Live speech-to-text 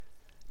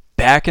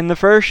back in the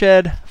fur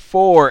shed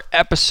for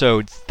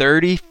episode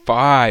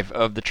 35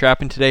 of the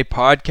Trapping Today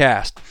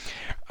podcast.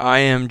 I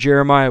am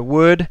Jeremiah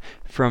Wood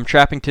from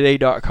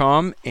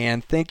trappingtoday.com,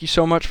 and thank you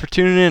so much for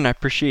tuning in. I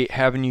appreciate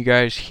having you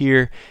guys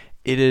here.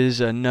 It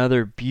is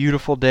another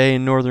beautiful day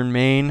in northern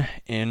Maine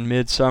in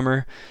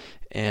midsummer,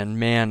 and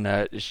man,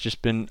 it's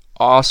just been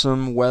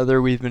awesome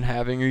weather we've been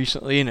having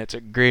recently, and it's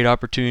a great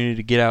opportunity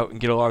to get out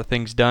and get a lot of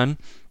things done.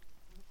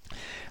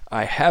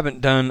 I haven't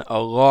done a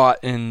lot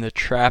in the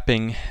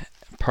trapping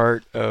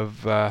part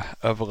of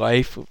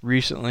life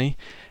recently,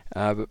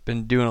 but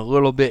been doing a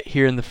little bit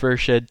here in the fur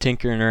shed,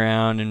 tinkering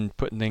around and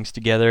putting things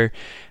together,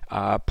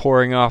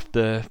 pouring off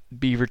the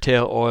beaver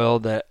tail oil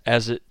that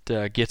as it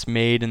gets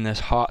made in this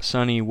hot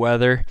sunny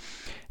weather,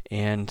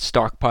 and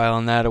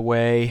stockpiling that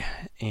away,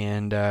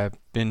 and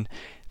been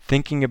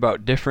thinking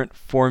about different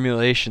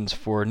formulations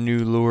for new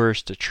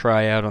lures to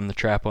try out on the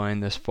trap line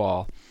this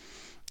fall.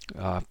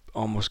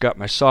 Almost got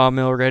my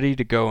sawmill ready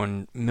to go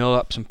and mill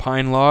up some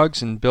pine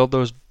logs and build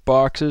those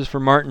boxes for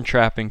marten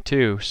trapping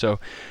too. So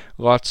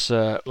lots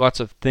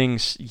of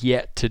things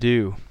yet to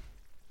do.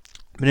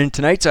 But in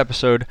tonight's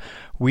episode,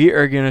 we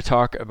are going to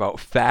talk about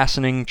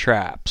fastening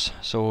traps.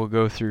 So we'll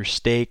go through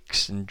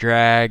stakes and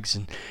drags,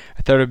 and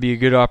I thought it would be a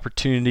good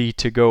opportunity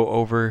to go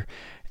over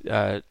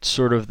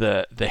sort of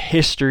the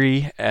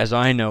history as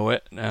I know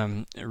it,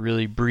 a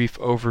really brief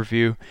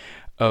overview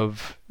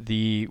of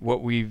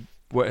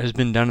what has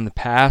been done in the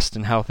past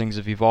and how things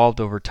have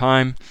evolved over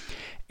time,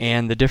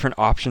 and the different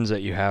options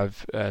that you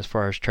have as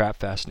far as trap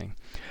fastening.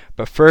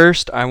 But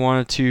first, I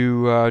wanted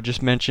to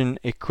just mention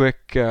a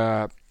quick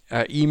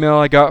email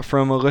I got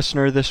from a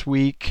listener this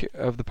week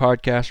of the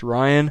podcast,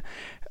 Ryan.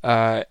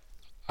 I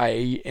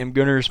am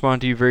going to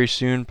respond to you very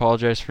soon.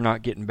 Apologize for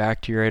not getting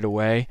back to you right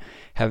away.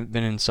 Haven't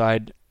been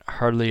inside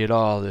hardly at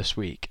all this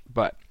week,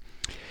 but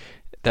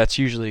that's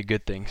usually a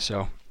good thing.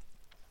 So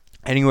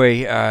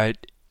anyway,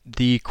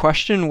 the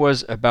question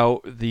was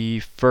about the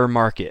fur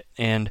market,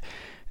 and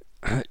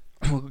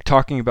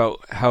talking about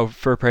how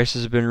fur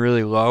prices have been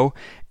really low,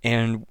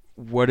 and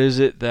what is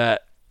it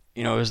that,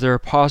 is there a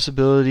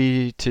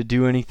possibility to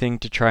do anything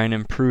to try and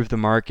improve the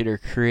market or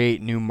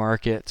create new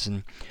markets,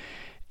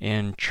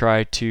 and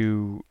try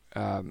to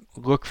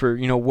look for,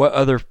 what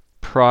other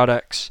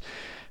products,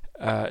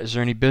 is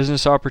there any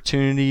business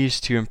opportunities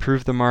to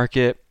improve the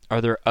market? Are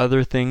there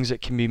other things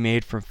that can be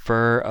made from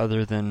fur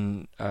other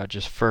than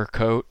just fur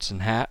coats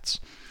and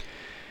hats?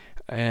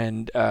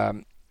 And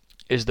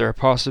is there a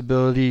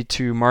possibility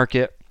to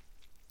market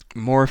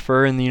more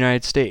fur in the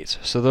United States?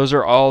 So those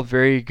are all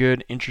very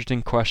good,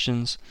 interesting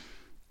questions.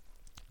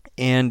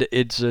 And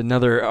it's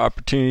another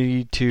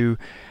opportunity to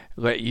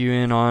let you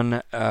in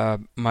on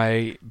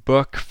my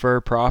book,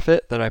 Fur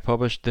Profit, that I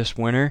published this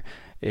winter.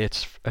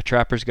 It's A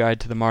Trapper's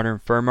Guide to the Modern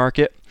Fur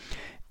Market.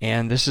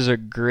 And this is a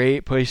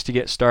great place to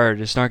get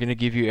started. It's not going to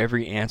give you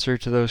every answer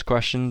to those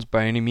questions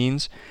by any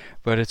means,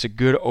 but it's a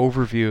good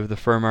overview of the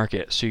fur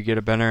market so you get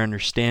a better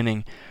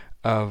understanding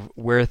of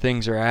where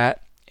things are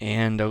at,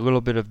 and a little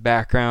bit of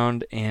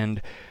background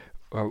and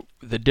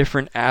the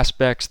different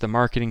aspects, the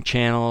marketing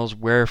channels,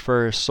 where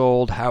fur is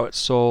sold, how it's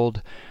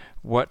sold,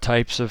 what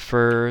types of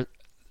fur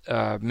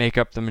make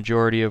up the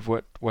majority of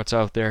what's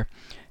out there,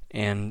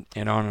 and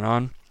on and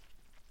on.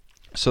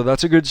 So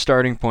that's a good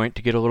starting point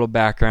to get a little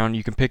background.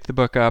 You can pick the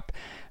book up.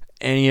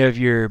 Any of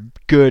your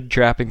good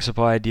trapping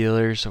supply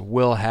dealers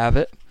will have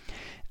it.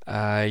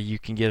 You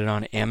can get it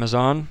on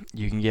Amazon.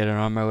 You can get it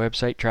on my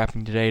website,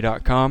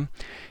 trappingtoday.com.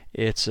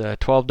 It's a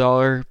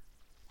 $12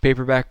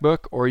 paperback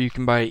book, or you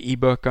can buy an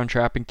ebook on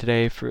Trapping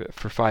Today for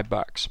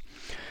 $5.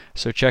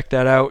 So check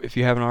that out if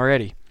you haven't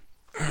already.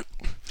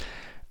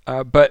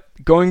 But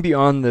going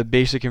beyond the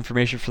basic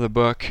information for the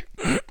book,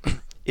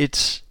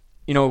 it's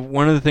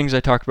one of the things I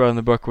talked about in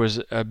the book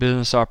was a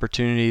business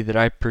opportunity that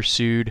I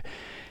pursued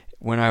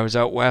when I was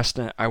out west.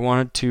 And I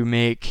wanted to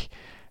make,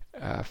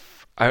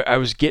 I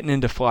was getting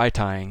into fly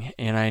tying,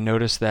 and I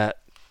noticed that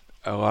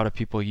a lot of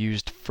people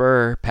used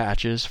fur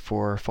patches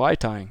for fly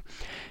tying.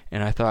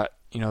 And I thought,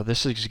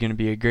 this is going to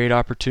be a great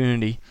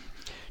opportunity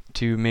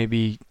to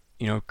maybe,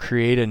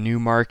 create a new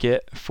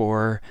market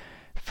for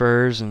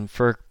furs, and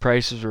fur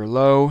prices are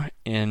low,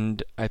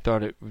 and I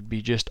thought it would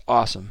be just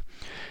awesome.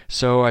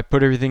 So I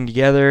put everything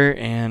together,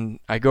 and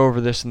I go over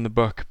this in the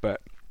book,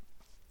 but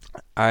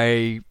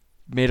I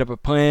made up a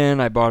plan.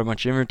 I bought a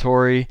bunch of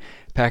inventory,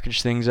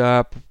 packaged things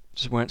up,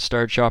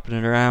 started shopping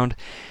it around,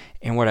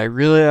 and what I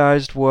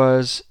realized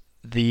was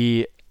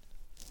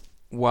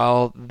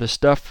while the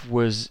stuff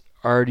was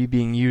already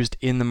being used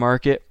in the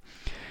market,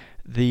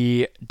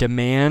 the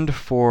demand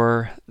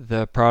for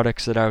the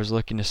products that I was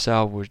looking to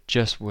sell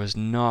was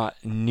not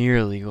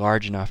nearly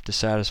large enough to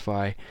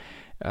satisfy,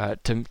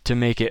 to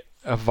make it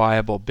a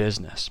viable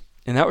business.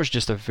 And that was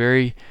just a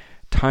very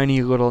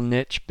tiny little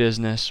niche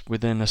business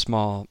within a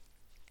small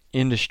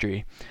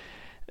industry,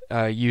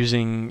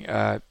 using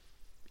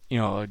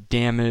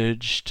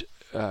damaged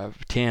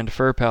tanned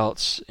fur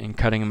pelts and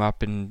cutting them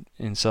up and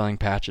selling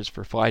patches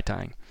for fly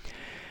tying.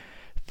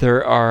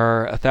 There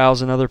are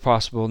 1,000 other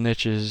possible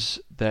niches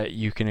that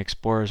you can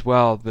explore as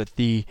well, but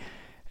the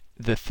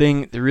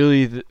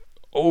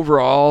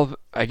overall,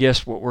 I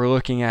guess what we're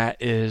looking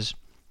at is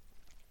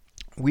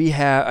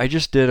I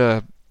just did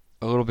a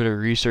little bit of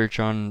research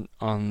on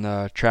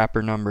the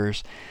trapper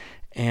numbers,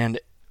 and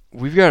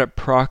we've got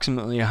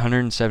approximately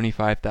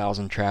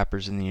 175,000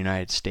 trappers in the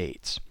United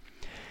States.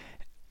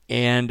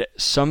 And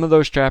some of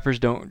those trappers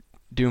don't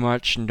do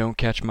much and don't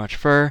catch much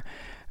fur.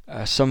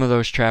 Some of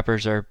those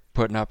trappers are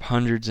putting up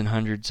hundreds and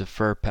hundreds of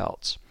fur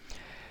pelts.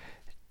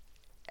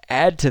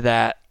 Add to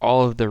that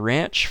all of the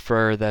ranch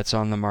fur that's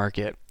on the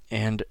market,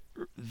 and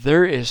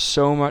there is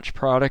so much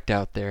product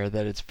out there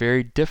that it's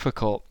very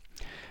difficult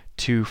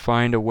to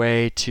find a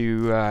way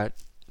to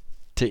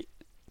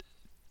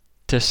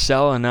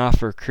sell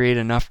enough or create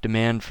enough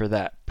demand for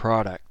that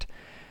product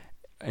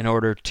in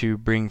order to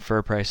bring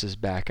fur prices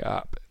back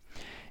up.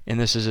 And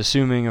this is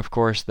assuming, of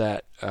course,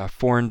 that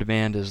foreign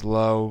demand is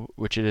low,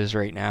 which it is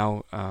right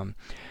now.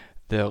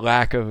 The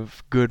lack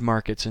of good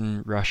markets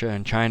in Russia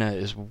and China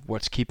is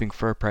what's keeping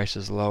fur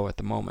prices low at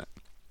the moment.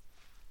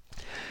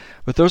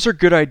 But those are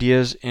good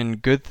ideas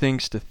and good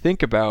things to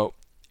think about.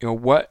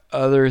 What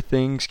other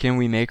things can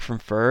we make from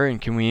fur,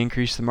 and can we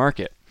increase the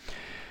market?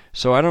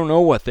 So I don't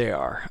know what they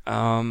are.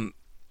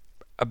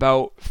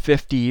 About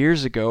 50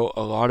 years ago,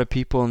 a lot of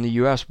people in the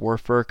U.S. wore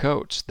fur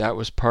coats. That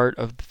was part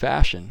of the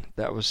fashion.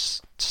 That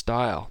was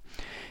style.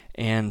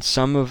 And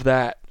some of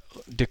that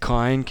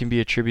decline can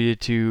be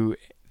attributed to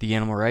the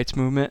animal rights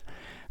movement,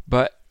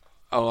 but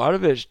a lot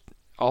of it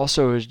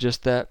also is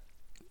just that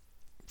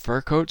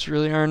fur coats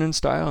really aren't in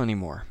style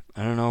anymore.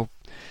 I don't know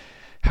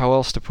how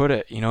else to put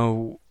it.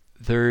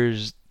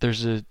 There's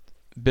a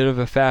bit of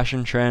a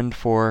fashion trend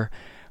for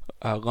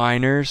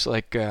liners,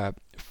 like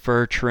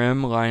fur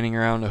trim lining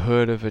around the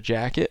hood of a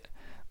jacket,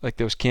 like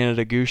those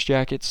Canada Goose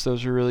jackets.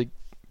 Those are really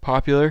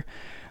popular,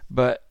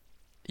 but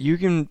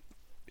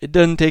it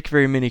doesn't take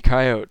very many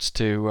coyotes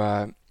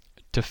to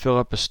fill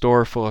up a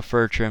store full of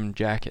fur trimmed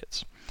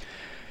jackets.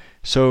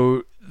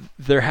 So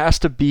there has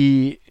to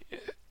be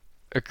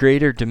a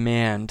greater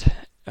demand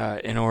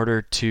in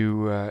order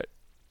to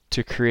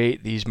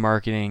create these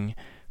marketing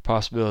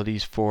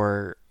possibilities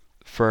for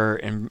fur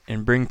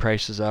and bring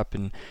prices up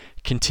and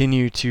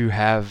continue to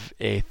have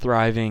a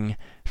thriving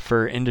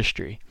fur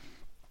industry.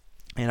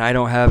 And I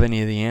don't have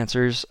any of the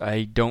answers.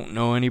 I don't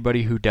know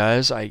anybody who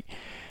does. I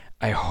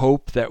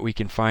hope that we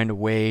can find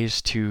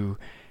ways to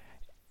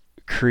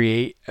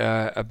create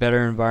a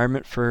better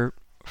environment for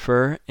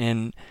fur,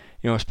 and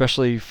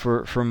especially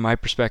from my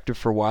perspective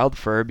for wild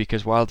fur,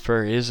 because wild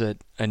fur is a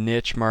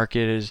niche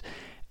market,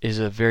 is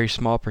a very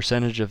small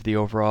percentage of the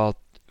overall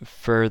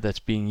fur that's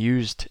being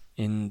used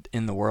in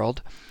the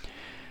world.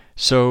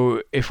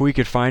 So if we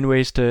could find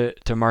ways to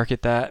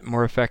market that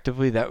more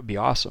effectively, that would be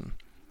awesome.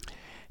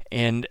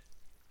 And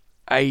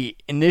I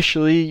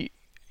initially,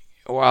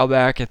 a while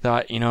back, I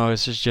thought,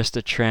 this is just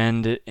a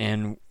trend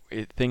and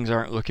things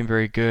aren't looking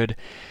very good.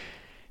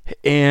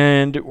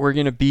 And we're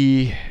going to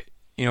be,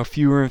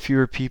 fewer and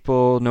fewer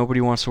people. Nobody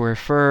wants to wear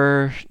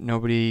fur.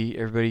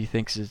 Everybody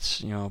thinks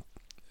it's, a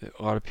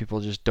lot of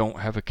people just don't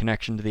have a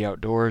connection to the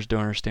outdoors,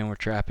 don't understand what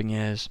trapping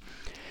is.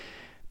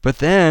 But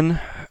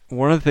then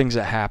one of the things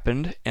that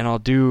happened, and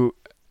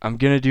I'm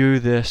going to do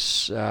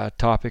this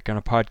topic on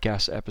a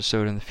podcast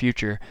episode in the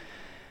future,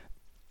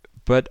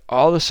 but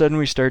all of a sudden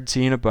we started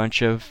seeing a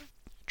bunch of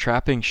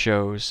trapping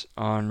shows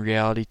on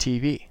reality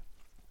TV,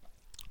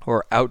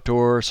 or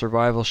outdoor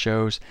survival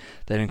shows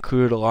that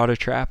include a lot of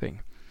trapping.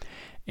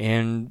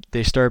 And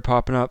they started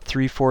popping up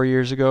 4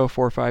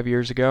 or 5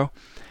 years ago.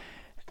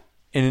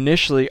 And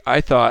initially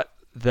I thought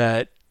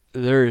that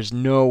there is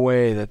no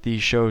way that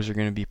these shows are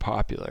going to be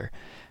popular.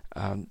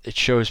 It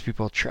shows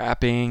people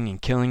trapping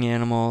and killing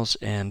animals,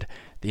 and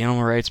the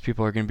animal rights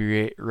people are going to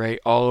be right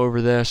all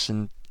over this,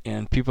 and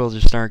people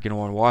just aren't going to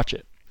want to watch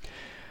it.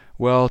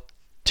 Well,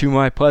 to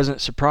my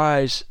pleasant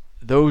surprise,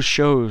 those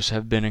shows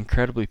have been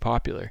incredibly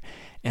popular.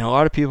 And a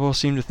lot of people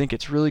seem to think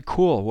it's really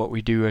cool what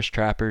we do as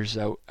trappers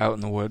out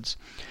in the woods.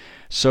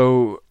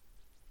 So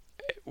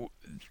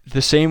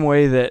the same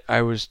way that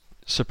I was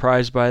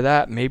surprised by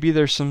that, maybe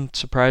there's some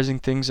surprising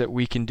things that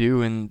we can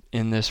do in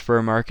this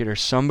fur market, or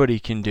somebody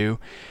can do,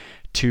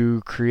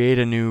 to create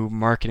a new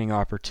marketing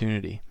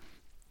opportunity.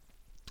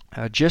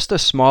 Just a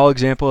small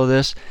example of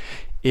this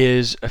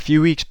is a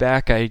few weeks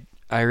back I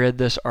read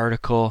this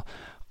article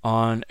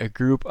on a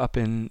group up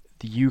in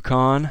the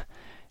Yukon,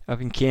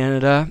 up in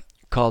Canada,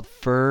 called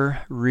Fur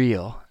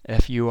Real,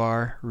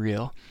 F-U-R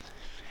Real,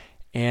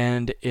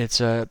 and it's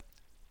a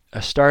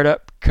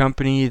startup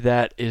company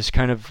that is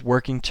kind of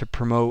working to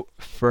promote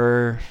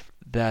fur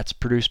that's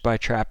produced by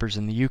trappers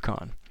in the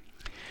Yukon.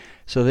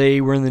 So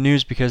they were in the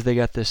news because they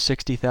got this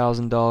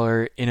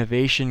 $60,000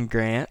 innovation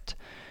grant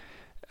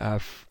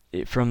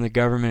from the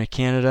government of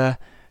Canada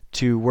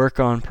to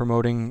work on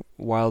promoting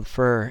wild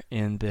fur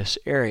in this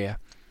area.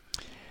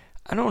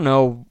 I don't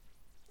know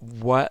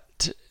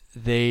what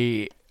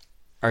they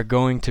are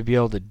going to be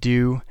able to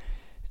do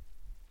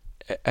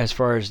as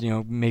far as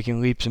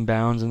making leaps and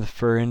bounds in the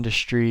fur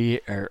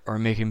industry, or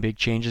making big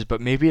changes, but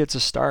maybe it's a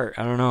start.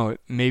 I don't know,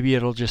 maybe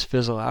it'll just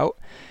fizzle out,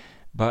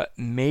 but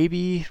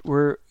maybe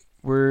we're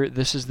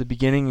this is the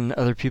beginning, and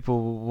other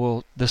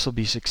people this will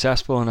be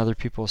successful, and other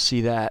people will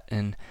see that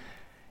and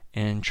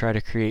try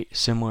to create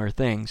similar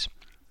things.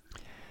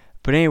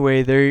 But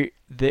anyway,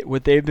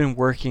 what they've been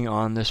working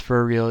on, this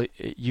fur reel,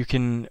 you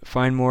can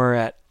find more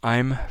at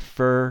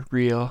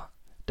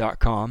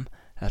imfurreal.com.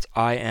 That's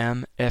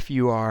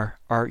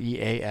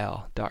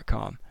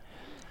imfurreal.com.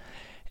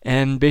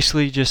 And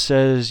basically just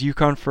says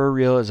Yukon Fur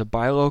Reel is a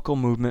buy local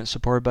movement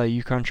supported by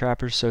Yukon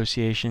Trappers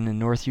Association and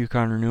North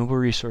Yukon Renewable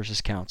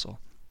Resources Council.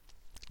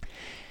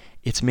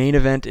 Its main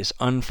event is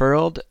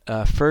Unfurled,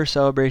 a fur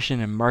celebration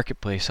and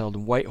marketplace held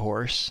in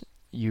Whitehorse,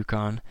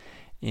 Yukon,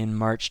 in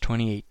March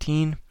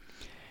 2018.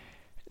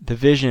 The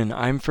vision,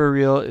 I'm Fur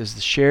Reel, is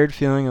the shared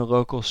feeling of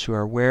locals who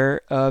are aware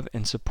of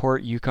and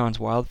support Yukon's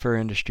wild fur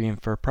industry and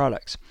fur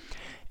products.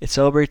 It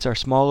celebrates our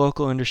small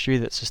local industry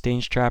that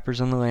sustains trappers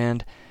on the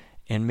land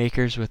and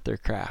makers with their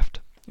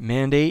craft.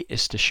 Mandate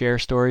is to share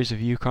stories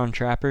of Yukon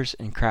trappers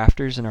and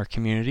crafters in our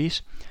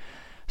communities,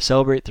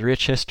 celebrate the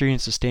rich history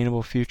and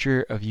sustainable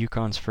future of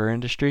Yukon's fur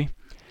industry,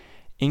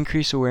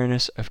 increase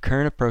awareness of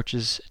current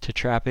approaches to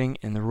trapping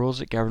and the rules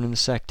that govern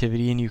this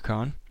activity in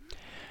Yukon,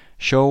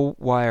 show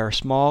why our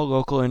small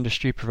local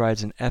industry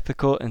provides an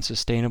ethical and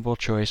sustainable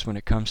choice when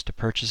it comes to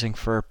purchasing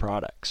fur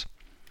products.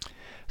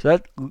 So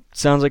that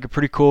sounds like a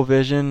pretty cool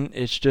vision.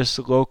 It's just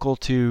local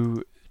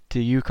to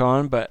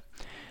Yukon, but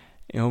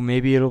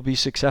maybe it'll be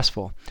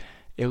successful.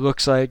 It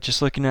looks like,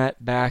 just looking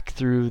at back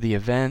through the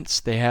events,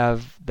 they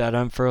have that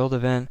Unfurled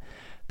event.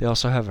 They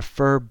also have a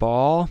fur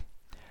ball.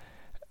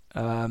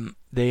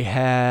 They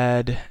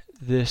had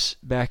this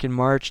back in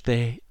March.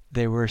 They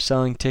were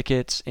selling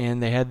tickets,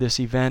 and they had this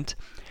event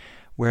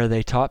where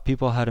they taught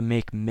people how to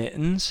make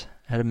mittens,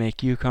 how to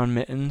make Yukon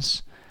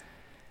mittens.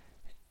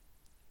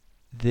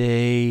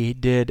 They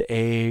did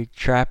a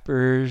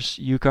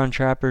Yukon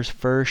Trappers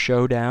Fur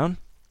Showdown,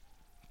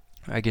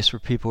 I guess, where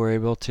people were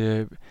able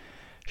to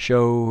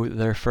show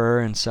their fur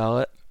and sell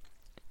it.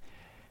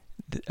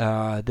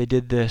 They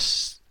did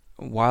this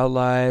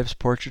Wildlives,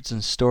 Portraits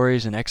and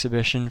Stories, and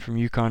exhibition from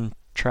Yukon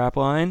Trap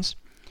Lines.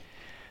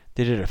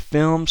 They did a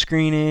film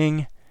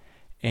screening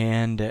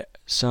and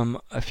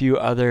a few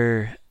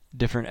other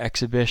different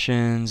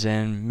exhibitions,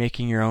 and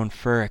making your own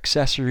fur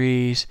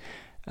accessories,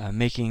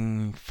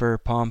 making fur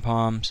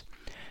pom-poms,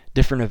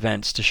 different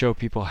events to show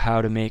people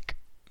how to make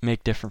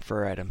different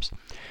fur items.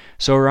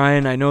 So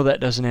Ryan, I know that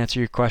doesn't answer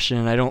your question,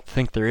 and I don't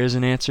think there is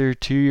an answer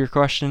to your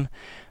question,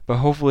 but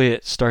hopefully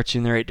it starts you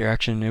in the right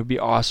direction. It would be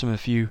awesome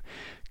if you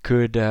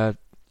could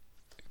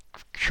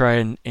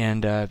try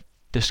and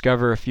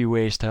discover a few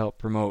ways to help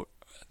promote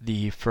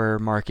the fur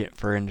market,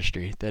 fur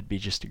industry. That'd be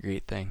just a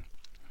great thing.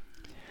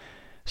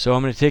 So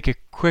I'm going to take a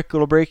quick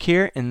little break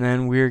here, and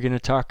then we're going to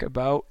talk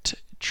about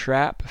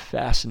trap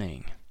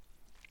fastening.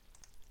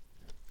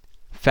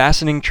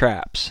 Fastening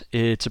traps.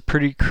 It's a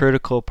pretty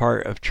critical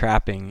part of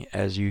trapping,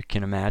 as you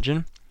can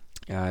imagine.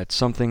 It's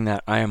something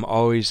that I am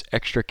always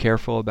extra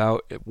careful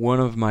about.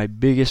 One of my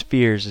biggest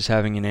fears is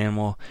having an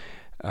animal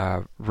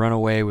run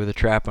away with a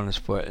trap on his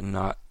foot and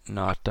not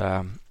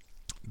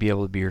be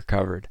able to be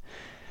recovered.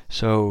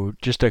 So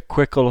just a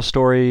quick little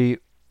story.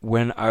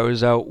 When I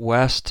was out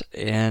west,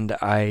 and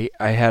I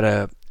had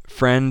a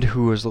friend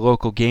who was the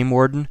local game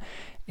warden,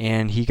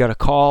 and he got a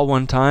call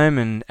one time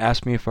and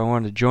asked me if I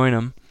wanted to join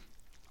him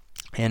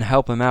and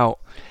help him out.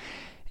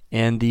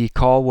 And the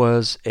call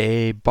was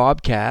a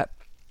bobcat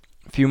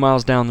a few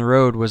miles down the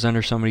road was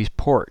under somebody's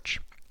porch,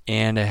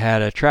 and it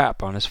had a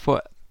trap on his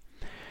foot.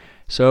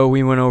 So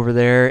we went over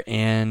there,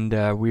 and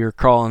we were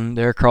crawling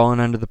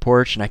under the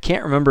porch, and I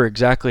can't remember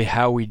exactly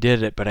how we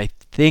did it, but I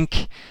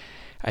think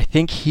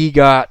he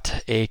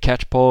got a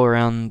catch pole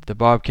around the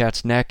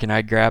bobcat's neck, and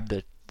I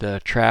grabbed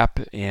the trap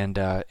and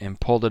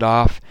pulled it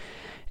off,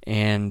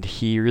 and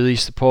he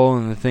released the pole,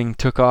 and the thing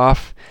took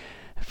off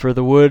for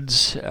the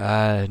woods.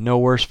 No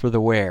worse for the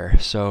wear,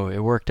 so it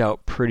worked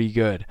out pretty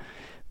good.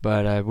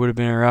 But it would have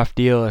been a rough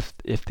deal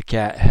if the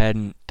cat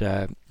hadn't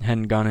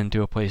gone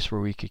into a place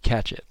where we could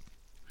catch it.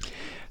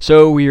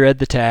 So we read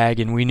the tag,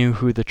 and we knew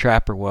who the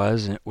trapper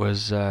was. And it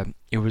was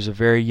a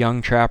very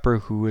young trapper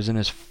who was in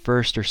his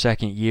first or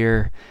second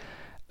year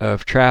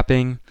of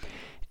trapping,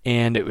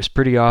 and it was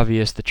pretty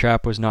obvious the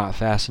trap was not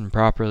fastened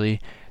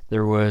properly.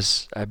 There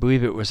was, I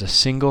believe it was a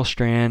single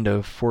strand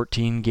of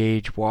 14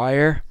 gauge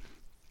wire,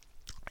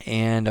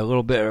 and a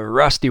little bit of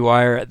rusty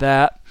wire at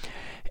that.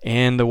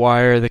 And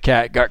the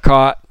cat got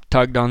caught,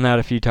 tugged on that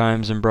a few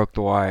times, and broke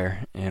the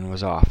wire and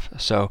was off.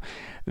 So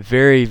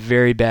very,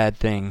 very bad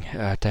thing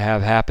to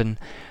have happen.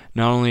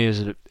 Not only is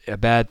it a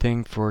bad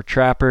thing for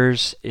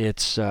trappers,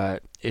 it's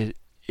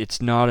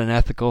not an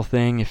ethical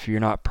thing if you're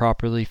not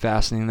properly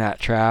fastening that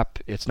trap.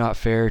 It's not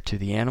fair to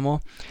the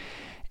animal,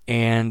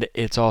 and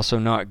it's also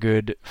not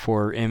good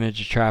for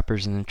image of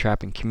trappers in the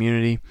trapping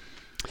community.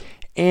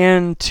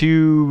 And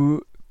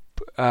to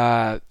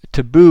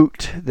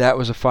boot, that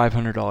was a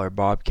 $500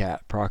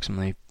 bobcat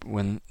approximately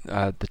when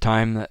the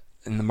time that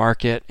in the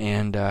market,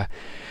 and the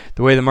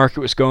way the market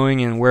was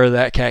going and where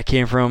that cat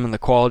came from and the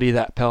quality of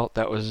that pelt,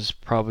 that was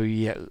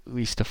probably at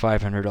least a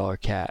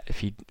 $500 cat if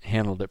he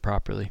handled it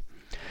properly.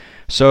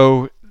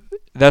 So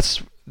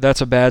that's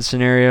a bad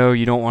scenario.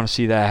 You don't want to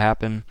see that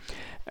happen.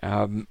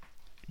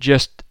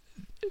 Just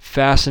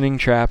fastening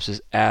traps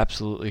is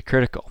absolutely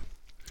critical.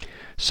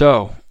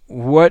 So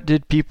what do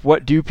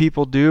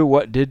people do?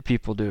 What did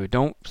people do?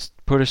 Don't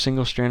put a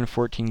single strand of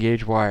 14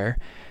 gauge wire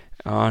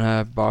on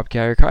a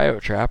bobcat or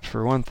coyote trap,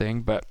 for one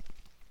thing, but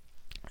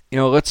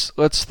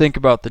let's think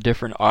about the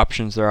different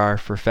options there are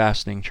for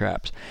fastening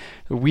traps.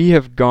 We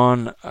have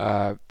come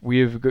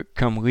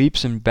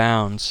leaps and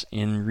bounds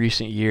in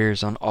recent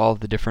years on all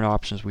of the different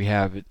options we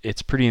have.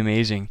 It's pretty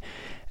amazing,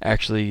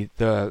 actually,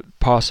 the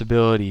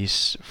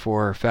possibilities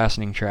for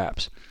fastening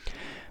traps.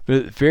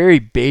 But very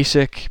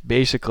basic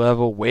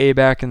level, way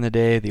back in the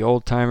day, the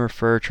old timer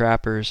fur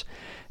trappers,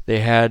 they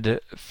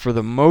had, for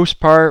the most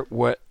part,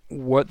 what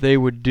they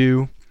would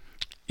do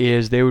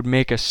is they would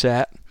make a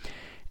set,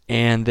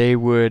 and they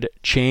would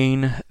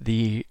chain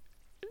the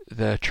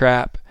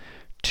trap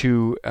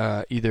to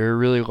either a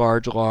really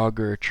large log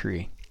or a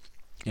tree,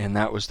 and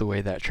that was the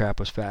way that trap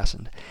was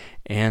fastened.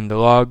 And the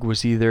log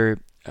was either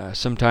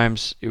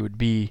sometimes it would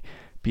be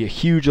a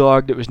huge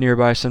log that was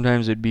nearby,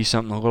 sometimes it'd be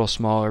something a little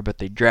smaller, but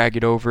they'd drag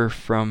it over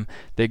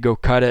they'd go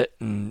cut it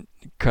and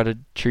cut a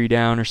tree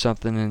down or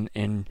something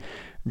and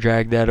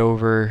drag that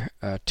over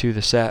to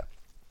the set.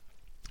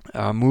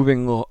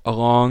 Moving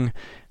along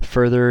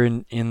further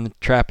in the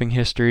trapping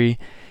history,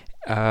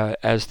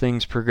 as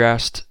things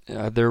progressed,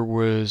 there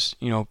was,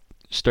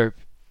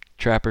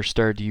 trappers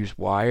started to use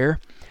wire,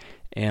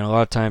 and a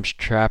lot of times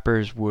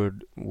trappers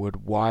would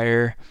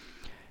wire,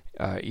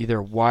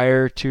 either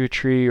wire to a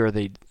tree, or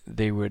they'd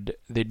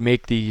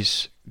make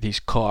these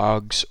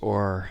clogs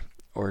or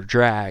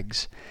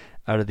drags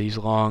out of these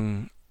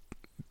long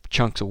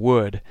chunks of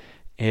wood,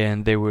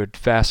 and they would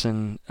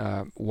fasten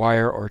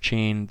wire or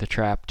chain the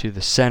trap to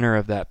the center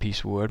of that piece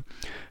of wood.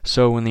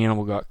 So when the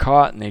animal got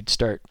caught and they'd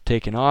start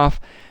taking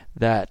off,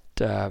 that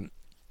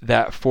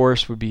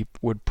force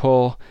would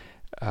pull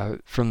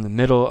from the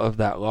middle of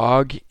that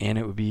log, and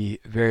it would be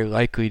very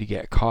likely to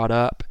get caught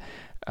up,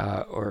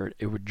 or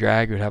it would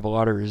drag. It would have a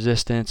lot of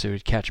resistance. It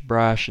would catch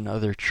brush and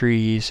other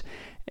trees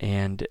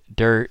and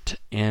dirt,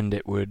 and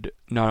it would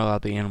not allow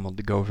the animal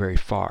to go very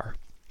far.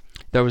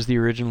 That was the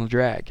original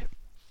drag.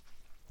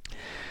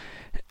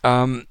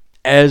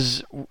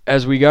 As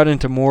we got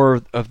into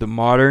more of the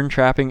modern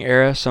trapping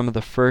era, some of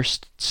the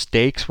first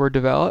stakes were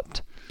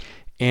developed,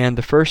 and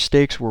the first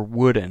stakes were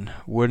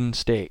wooden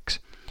stakes.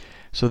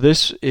 So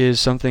this is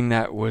something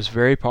that was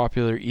very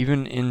popular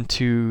even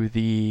into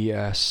the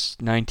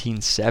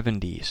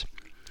 1970s.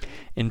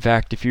 In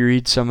fact, if you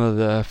read some of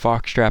the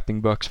fox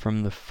trapping books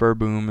from the fur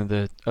boom of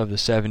the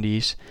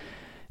 70s,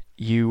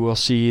 you will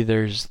see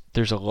there's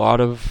a lot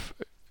of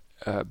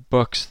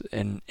books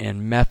and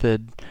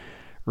method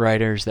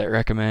writers that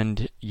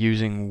recommend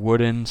using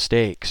wooden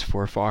stakes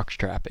for fox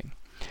trapping.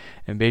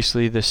 And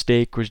basically the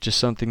stake was just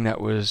something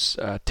that was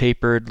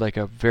tapered like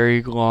a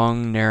very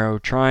long, narrow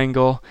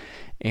triangle,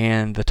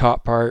 and the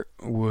top part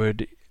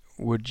would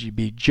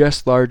be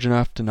just large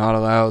enough to not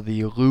allow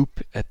the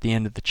loop at the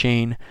end of the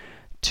chain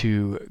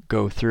to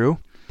go through.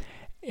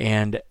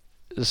 And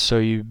so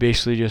you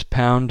basically just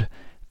pound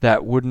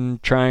that wooden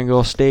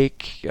triangle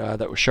stake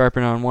that was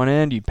sharpened on one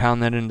end, you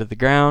pound that into the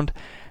ground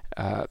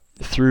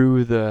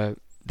through the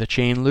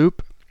chain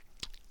loop,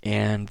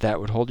 and that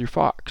would hold your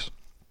fox.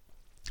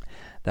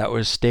 That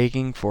was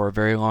staking for a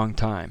very long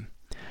time.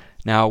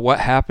 Now, what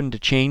happened to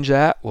change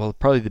that? Well,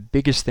 probably the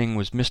biggest thing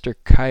was Mr.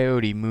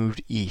 Coyote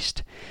moved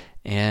east,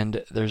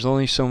 and there's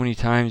only so many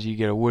times you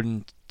get a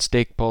wooden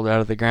stake pulled out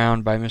of the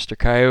ground by Mr.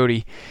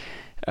 Coyote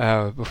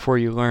before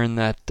you learn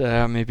that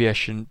maybe I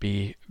shouldn't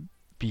be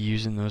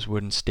using those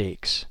wooden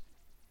stakes.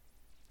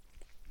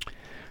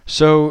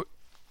 So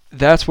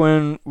that's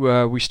when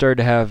we started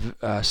to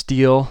have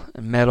steel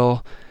and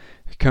metal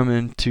come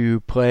into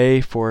play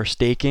for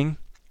staking,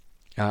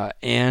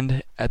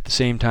 and at the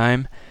same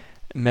time,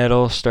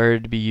 metal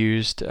started to be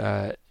used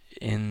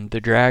in the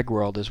drag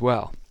world as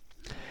well.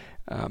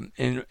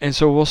 And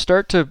so we'll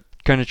start to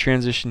kind of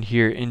transition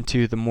here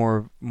into the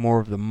more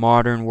of the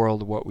modern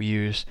world of what we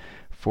use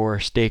for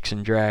stakes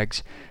and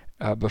drags.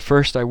 But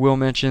first, I will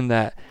mention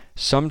that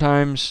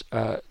sometimes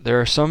there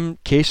are some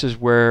cases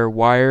where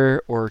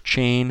wire or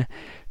chain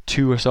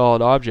to a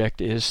solid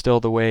object is still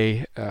the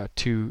way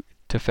to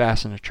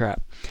fasten a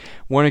trap.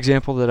 One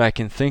example that I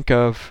can think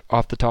of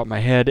off the top of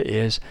my head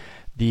is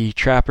the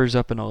trappers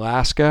up in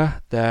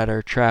Alaska that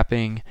are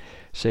trapping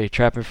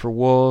for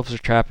wolves or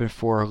trapping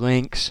for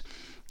lynx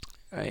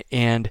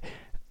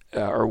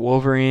or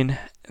wolverine,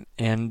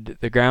 and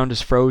the ground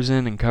is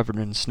frozen and covered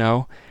in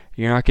snow.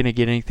 You're not going to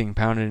get anything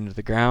pounded into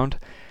the ground.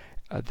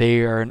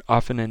 They are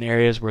often in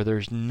areas where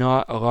there's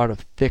not a lot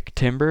of thick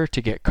timber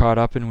to get caught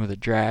up in with a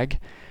drag.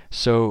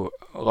 So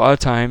a lot of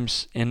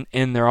times, and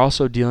they're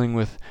also dealing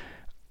with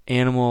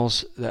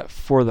animals that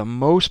for the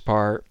most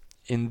part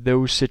in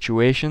those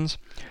situations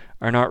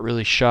are not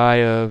really shy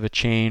of a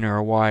chain or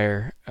a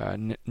wire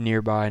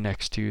nearby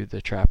next to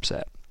the trap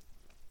set.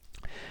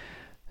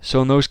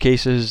 So in those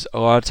cases, a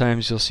lot of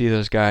times you'll see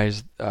those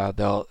guys,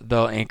 they'll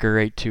anchor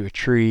right to a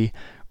tree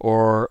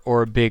or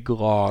a big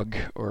log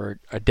or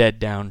a dead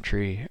down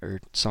tree or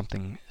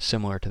something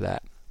similar to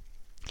that.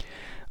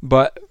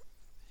 But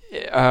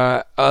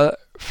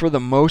for the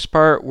most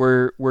part,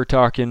 we're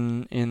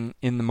talking in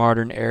the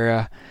modern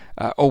era.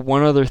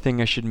 One other thing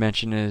I should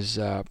mention is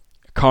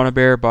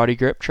conibear body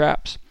grip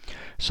traps.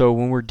 So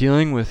when we're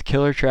dealing with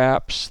killer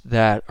traps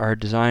that are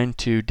designed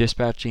to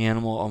dispatch the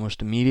animal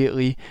almost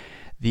immediately,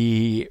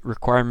 the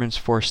requirements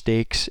for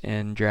stakes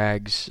and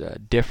drags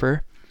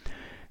differ.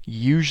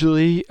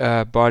 Usually,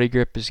 body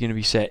grip is going to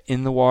be set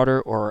in the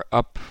water or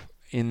up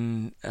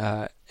in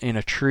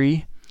a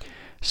tree.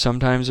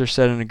 Sometimes they're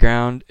set on the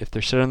ground. If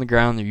they're set on the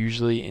ground, they're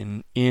usually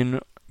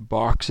in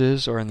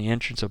boxes or in the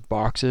entrance of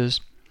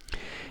boxes.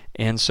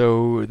 And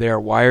so they are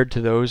wired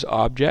to those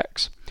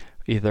objects,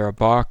 either a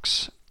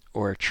box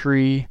or a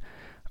tree,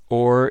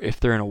 or if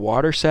they're in a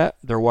water set,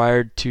 they're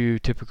wired to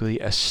typically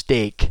a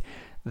stake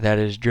that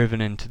is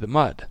driven into the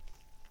mud.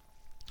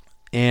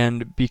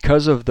 And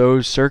because of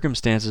those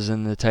circumstances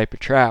in the type of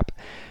trap,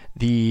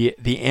 the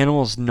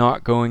animal's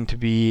not going to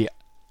be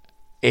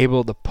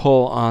able to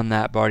pull on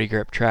that body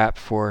grip trap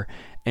for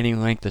any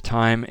length of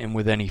time and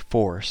with any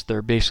force.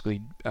 They're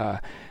basically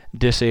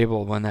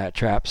disabled when that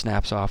trap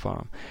snaps off on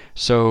them.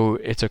 So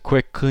it's a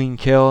quick, clean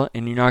kill,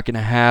 and you're not going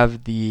to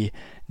have the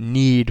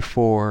need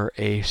for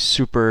a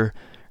super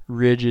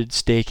rigid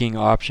staking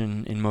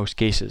option in most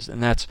cases.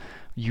 And that's,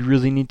 you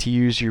really need to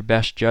use your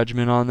best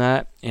judgment on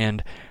that.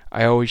 And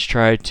I always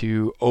try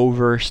to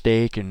over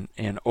stake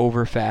and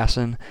over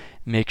fasten,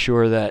 make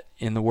sure that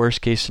in the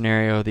worst case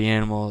scenario,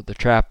 the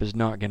trap is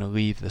not going to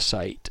leave the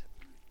site.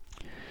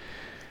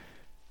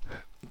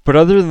 But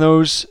other than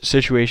those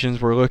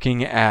situations, we're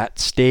looking at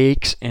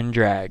stakes and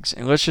drags.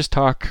 And let's just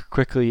talk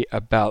quickly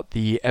about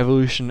the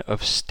evolution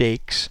of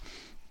stakes.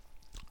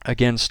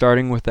 Again,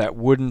 starting with that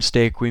wooden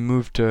stake, we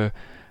moved to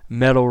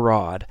metal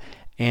rod.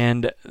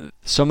 And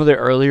some of the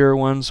earlier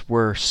ones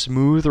were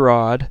smooth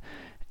rod,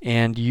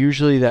 and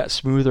usually that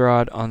smooth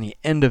rod on the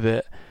end of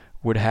it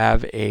would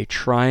have a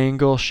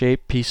triangle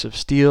shaped piece of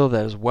steel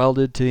that is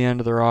welded to the end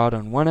of the rod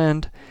on one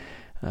end,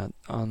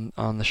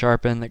 on the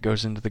sharp end that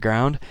goes into the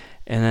ground,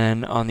 and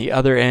then on the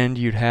other end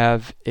you'd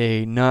have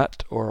a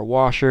nut or a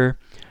washer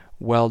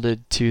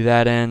welded to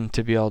that end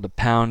to be able to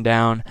pound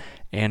down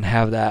and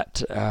have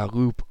that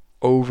loop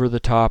over the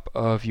top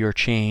of your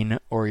chain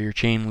or your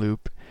chain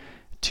loop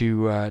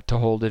to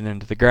hold it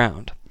into the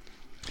ground.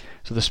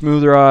 So the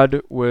smooth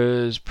rod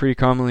was pretty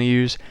commonly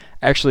used.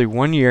 Actually,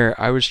 one year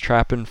I was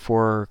trapping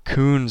for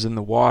coons in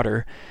the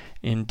water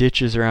in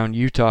ditches around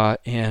Utah,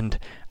 and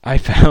I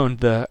found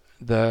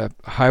the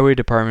highway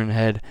department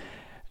had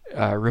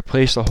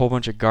replaced a whole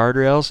bunch of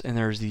guardrails, and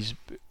there was these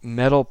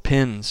metal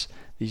pins,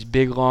 these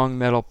big long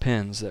metal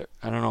pins that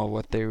I don't know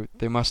what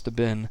they must have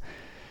been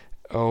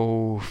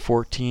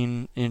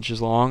 14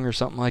 inches long or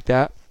something like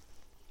that.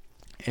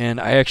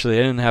 And I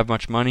didn't have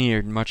much money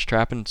or much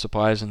trapping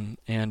supplies, and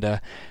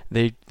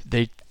they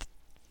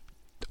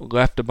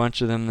left a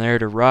bunch of them there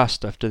to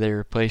rust after they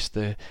replaced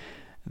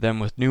them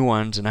with new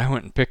ones, and I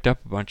went and picked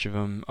up a bunch of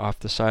them off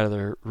the side of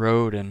the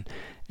road,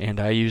 and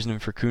I used them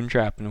for coon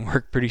trapping and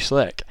worked pretty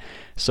slick.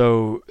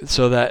 So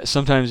that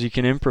sometimes you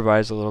can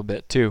improvise a little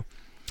bit too.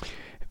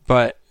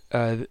 But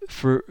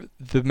for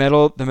the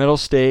metal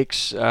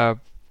stakes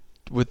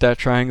with that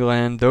triangle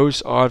end,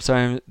 those odd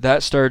times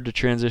that started to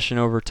transition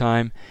over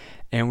time,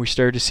 and we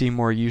started to see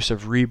more use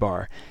of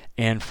rebar.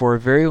 And for a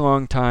very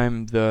long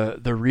time,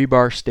 the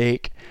rebar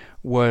stake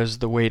was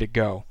the way to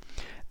go.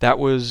 That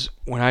was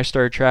when I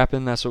started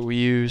trapping. That's what we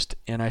used,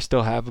 and I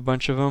still have a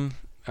bunch of them.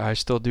 I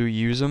still do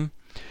use them.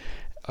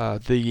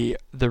 The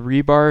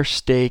rebar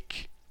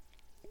stake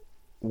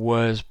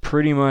was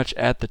pretty much,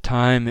 at the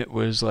time, it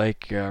was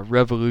like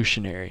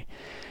revolutionary,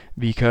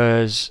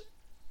 because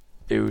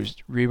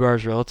rebar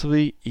is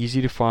relatively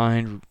easy to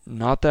find,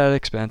 not that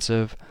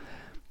expensive.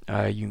 You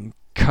can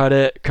cut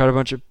it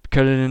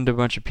into a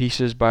bunch of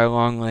pieces by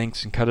long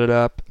lengths and cut it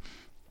up.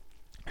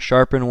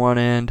 Sharpen one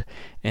end,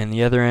 and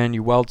the other end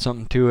you weld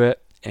something to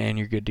it, and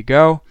you're good to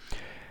go.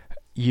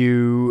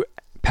 You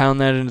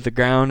pound that into the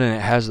ground, and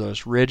it has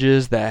those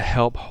ridges that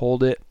help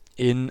hold it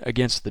in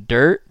against the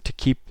dirt to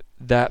keep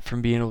that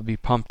from being able to be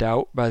pumped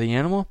out by the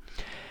animal.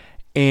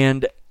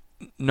 And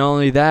not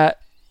only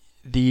that,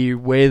 the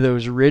way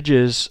those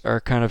ridges are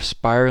kind of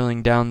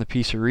spiraling down the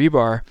piece of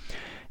rebar,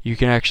 you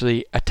can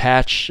actually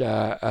attach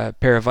a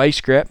pair of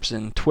vice grips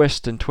and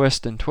twist and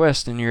twist and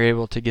twist, and you're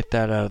able to get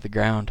that out of the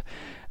ground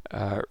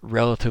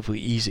relatively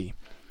easy.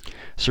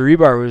 So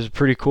rebar was a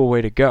pretty cool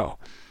way to go.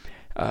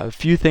 A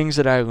few things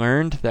that I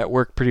learned that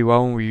worked pretty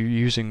well when we were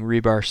using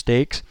rebar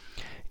stakes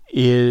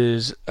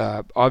is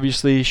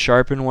obviously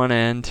sharpen one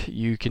end.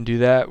 You can do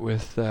that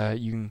with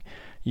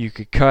you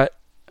could cut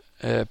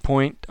a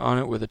point on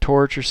it with a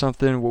torch or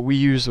something. What we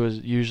used was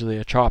usually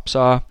a chop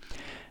saw,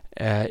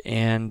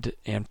 and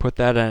put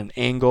that at an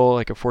angle,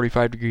 like a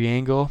 45-degree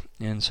angle,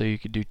 and so you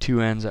could do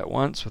two ends at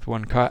once with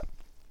one cut.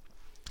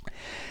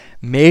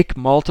 Make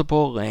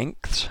multiple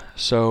lengths.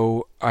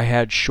 So I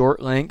had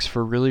short lengths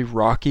for really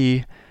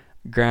rocky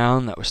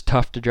ground that was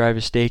tough to drive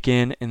a stake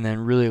in, and then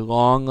really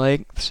long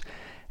lengths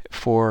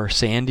for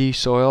sandy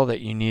soil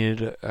that you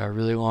needed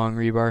really long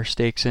rebar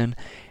stakes in,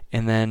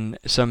 and then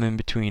some in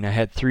between. I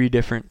had 3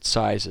 different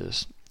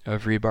sizes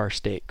of rebar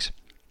stakes.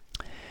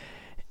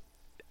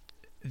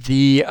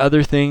 The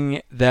other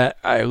thing that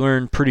I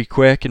learned pretty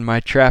quick, and my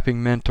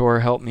trapping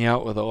mentor helped me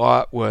out with a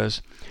lot,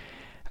 was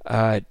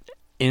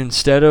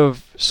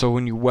so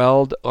when you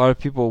weld, a lot of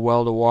people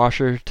weld a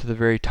washer to the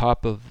very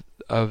top of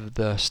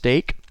the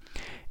stake,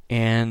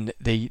 and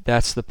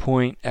that's the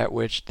point at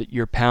which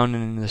you're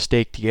pounding the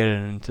stake to get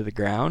it into the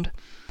ground.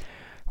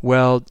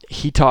 Well,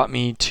 he taught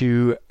me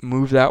to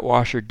move that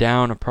washer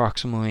down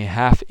approximately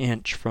 1/2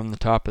 inch from the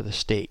top of the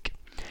stake,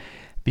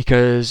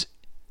 because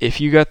if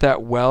you got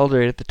that weld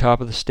right at the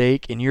top of the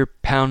stake and you're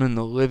pounding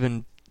the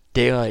living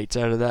daylights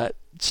out of that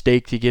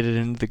stake to get it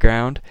into the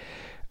ground,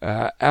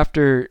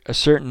 after a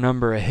certain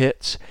number of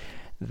hits,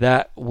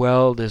 that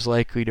weld is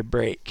likely to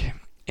break,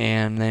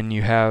 and then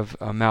you have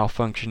a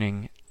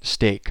malfunctioning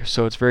stake.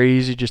 So it's very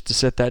easy just to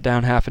set that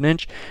down 1/2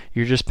 inch.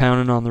 You're just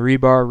pounding on the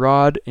rebar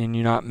rod, and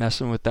you're not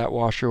messing with that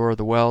washer or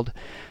the weld.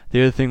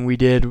 The other thing we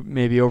did,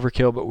 maybe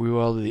overkill, but we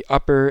welded the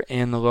upper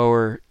and the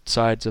lower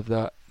sides of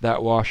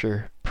that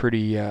washer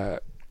pretty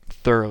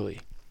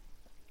thoroughly.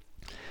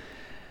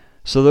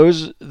 So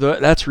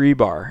that's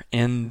rebar.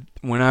 And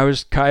when I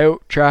was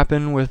coyote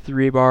trapping with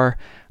rebar,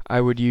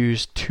 I would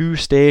use 2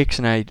 stakes,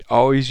 and I'd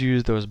always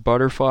use those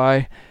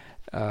butterfly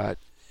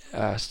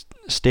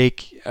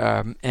stake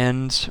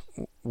ends,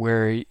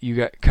 where you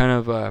got kind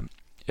of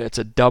it's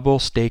a double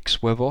stake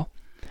swivel.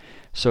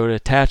 So it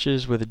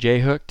attaches with a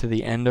J-hook to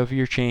the end of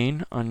your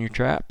chain on your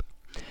trap,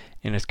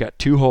 and it's got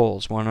 2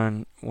 holes, one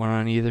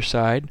on either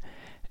side.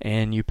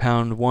 And you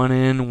pound one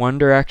in one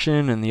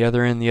direction and the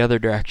other in the other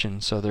direction.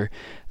 So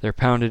they're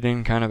pounded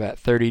in kind of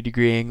at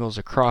 30-degree angles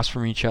across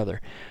from each other.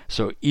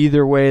 So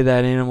either way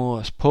that animal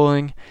is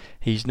pulling,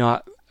 he's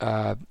not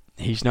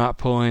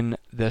pulling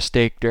the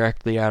stake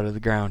directly out of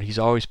the ground. He's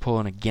always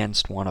pulling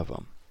against one of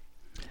them.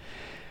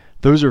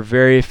 Those are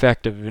very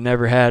effective. I've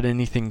never had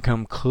anything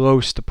come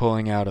close to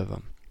pulling out of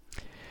them.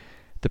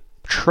 The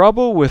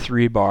trouble with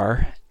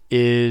rebar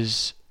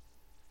is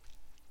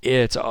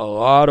it's a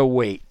lot of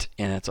weight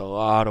and it's a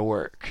lot of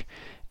work,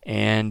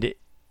 and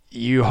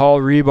you haul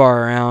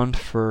rebar around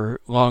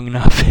for long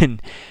enough,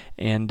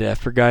 and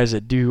for guys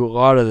that do a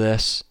lot of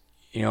this,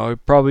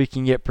 it probably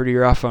can get pretty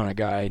rough on a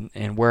guy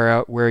and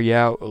wear you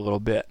out a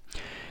little bit,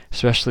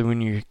 especially when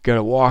you got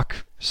to walk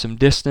some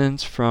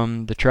distance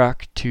from the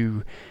truck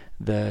to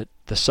the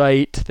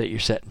site that you're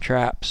setting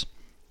traps.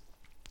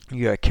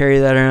 You got to carry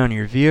that around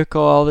your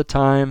vehicle all the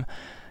time.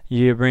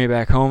 You bring it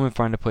back home and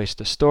find a place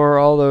to store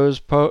all those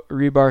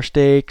rebar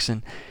stakes,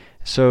 and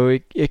so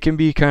it can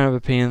be kind of a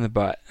pain in the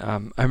butt.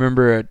 I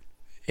remember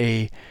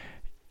a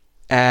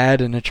ad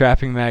in a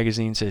trapping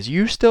magazine says,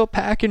 "You still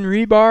packing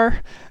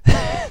rebar?"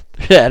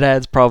 That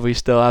ad's probably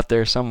still out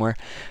there somewhere.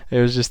 It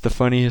was just the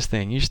funniest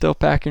thing. You still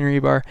packing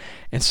rebar?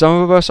 And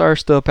some of us are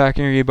still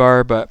packing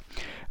rebar, but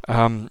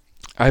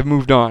I've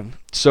moved on.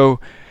 So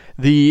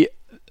the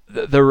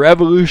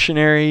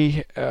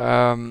revolutionary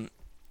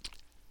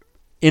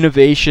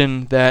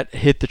innovation that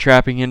hit the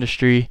trapping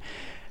industry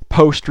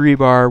post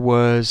rebar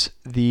was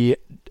the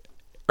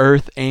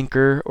earth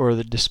anchor, or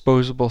the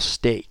disposable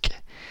stake.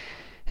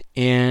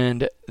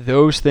 And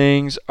those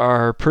things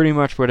are pretty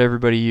much what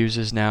everybody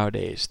uses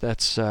nowadays.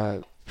 That's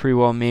pretty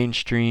well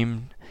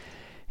mainstream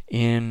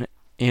in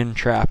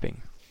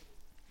trapping.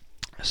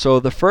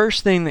 So the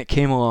first thing that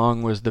came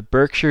along was the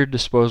Berkshire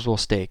disposable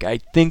stake. I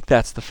think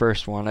that's the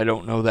first one. I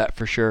don't know that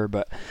for sure,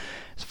 but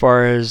as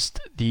far as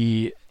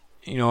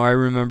I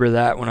remember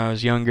that when I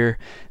was younger,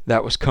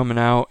 that was coming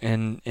out,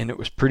 and it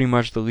was pretty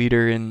much the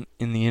leader in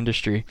the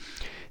industry.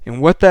 And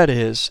what that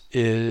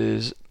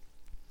is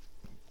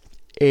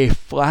a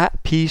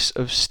flat piece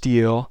of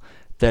steel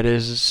that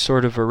is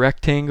sort of a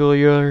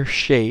rectangular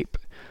shape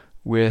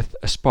with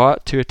a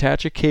spot to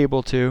attach a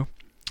cable to,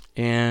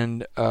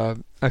 and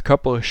a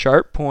couple of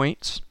sharp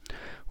points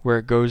where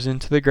it goes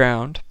into the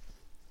ground.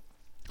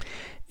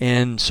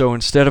 And so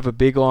instead of a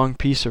big long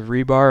piece of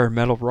rebar or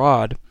metal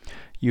rod,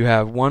 you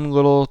have one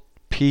little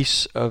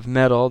piece of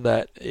metal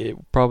that it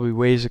probably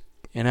weighs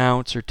an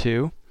ounce or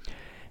 2,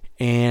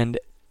 and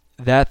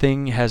that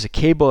thing has a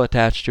cable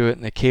attached to it,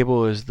 and the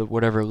cable is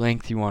whatever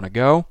length you want to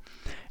go,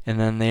 and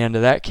then the end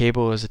of that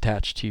cable is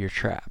attached to your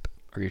trap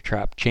or your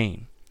trap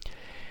chain.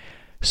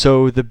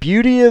 So the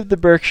beauty of the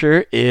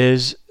Berkshire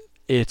is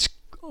it's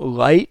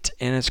light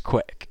and it's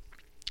quick.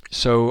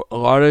 So a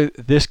lot of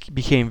this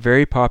became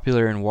very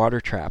popular in water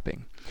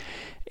trapping.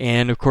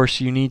 And of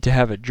course you need to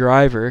have a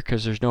driver,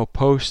 because there's no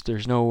post,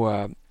 there's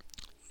no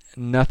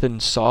nothing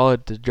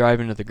solid to drive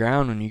into the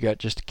ground when you got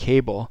just a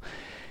cable.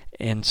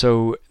 And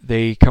so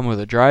they come with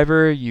a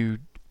driver. You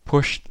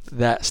push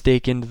that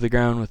stake into the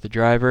ground with the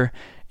driver.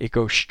 It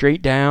goes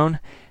straight down,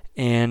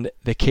 and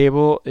the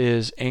cable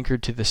is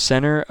anchored to the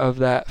center of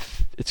that.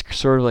 It's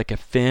sort of like a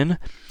fin,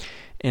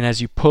 And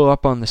as you pull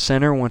up on the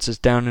center, once it's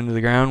down into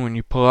the ground, when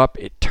you pull up,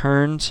 it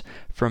turns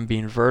from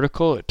being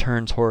vertical, it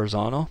turns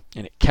horizontal,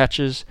 and it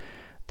catches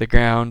the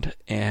ground,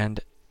 and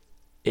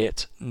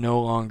it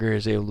no longer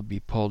is able to be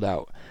pulled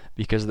out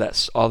because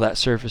that's all that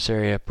surface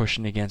area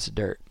pushing against the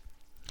dirt.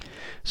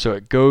 So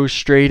it goes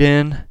straight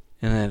in,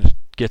 and then it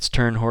gets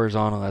turned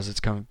horizontal as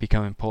it's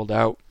becoming pulled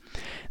out.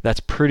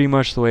 That's pretty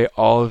much the way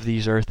all of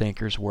these earth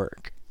anchors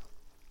work.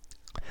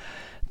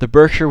 The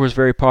Berkshire was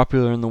very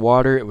popular in the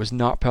water. It was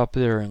not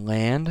popular in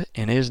land,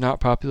 and is not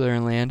popular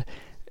in land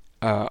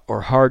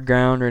or hard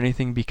ground or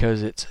anything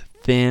because it's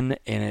thin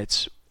and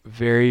it's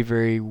very,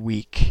 very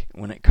weak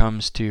when it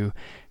comes to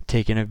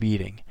taking a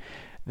beating.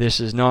 This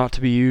is not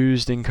to be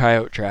used in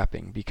coyote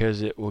trapping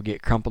because it will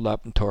get crumpled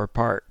up and tore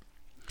apart.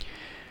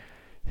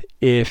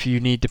 If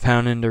you need to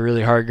pound into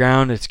really hard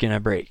ground, it's going to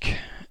break.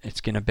 It's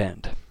going to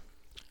bend.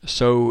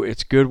 So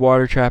it's good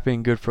water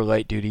trapping, good for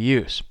light duty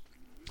use.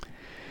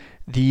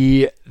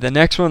 The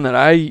next one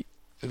the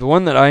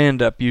one that I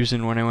ended up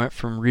using when I went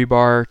from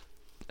rebar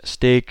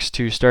stakes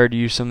to start to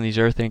use some of these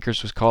earth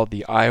anchors was called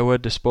the Iowa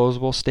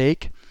disposable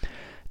stake.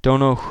 Don't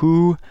know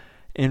who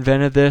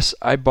invented this.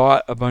 I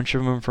bought a bunch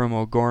of them from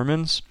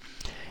O'Gorman's,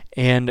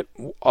 and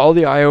all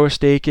the Iowa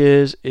stake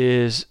is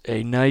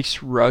a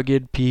nice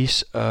rugged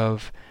piece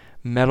of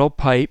metal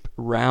pipe,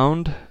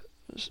 round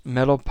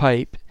metal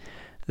pipe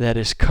that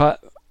is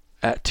cut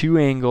at 2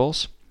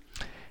 angles.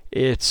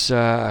 It's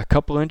a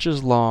couple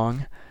inches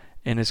long,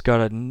 and it's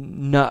got a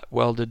nut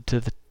welded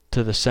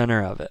to the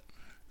center of it.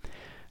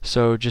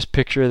 So just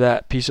picture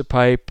that piece of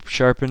pipe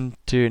sharpened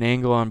to an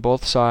angle on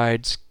both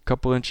sides, a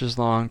couple inches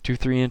long,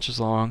 2-3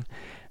 inches long,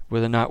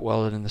 with a nut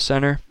welded in the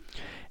center.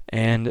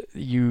 And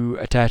you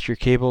attach your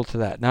cable to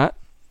that nut.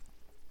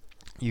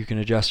 You can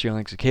adjust your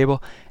lengths of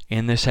cable.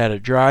 And this had a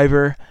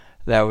driver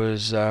that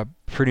was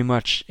pretty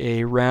much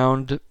a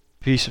round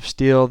piece of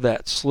steel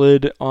that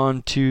slid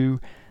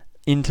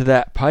into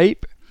that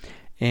pipe,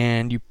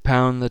 and you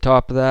pound the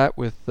top of that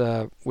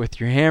with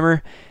your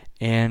hammer,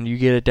 and you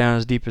get it down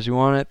as deep as you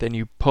want it. Then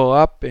you pull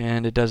up,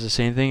 and it does the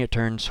same thing. It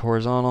turns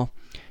horizontal,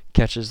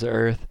 catches the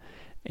earth,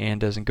 and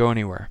doesn't go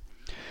anywhere.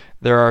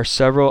 There are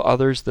several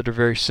others that are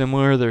very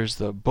similar. There's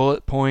the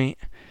bullet point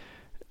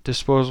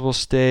disposable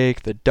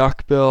stake, the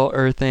duckbill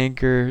earth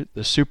anchor,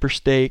 the super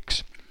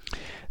stakes.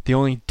 The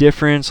only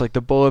difference, like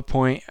the bullet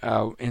point,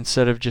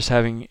 instead of just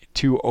having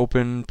 2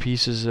 open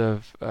pieces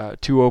of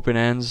 2 open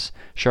ends,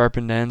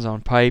 sharpened ends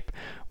on pipe,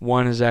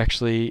 one is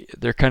actually,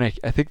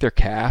 I think they're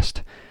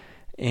cast,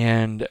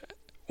 and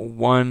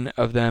one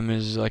of them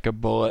is like a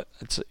bullet.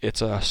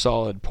 It's a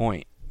solid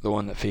point, the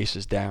one that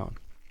faces down.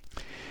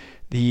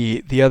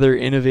 The other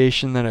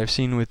innovation that I've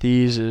seen with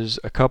these is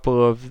a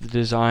couple of the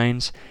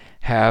designs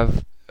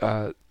have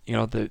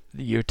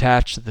you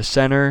attach the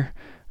center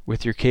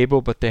with your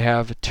cable, but they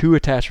have 2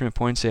 attachment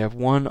points. They have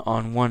one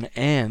on one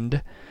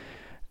end,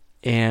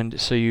 and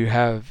so you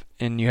have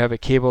a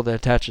cable that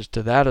attaches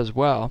to that as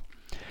well.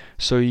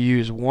 So you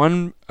use the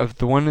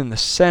one in the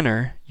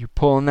center, you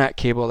pull on that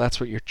cable, that's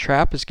what your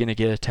trap is going to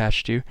get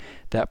attached to.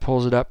 That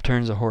pulls it up,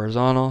 turns it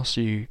horizontal,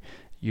 so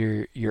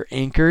you're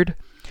anchored.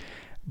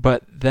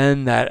 But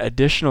then that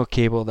additional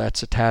cable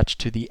that's attached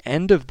to the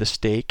end of the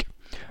stake,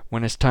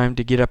 when it's time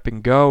to get up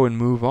and go and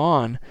move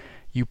on,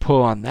 you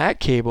pull on that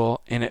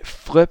cable and it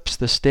flips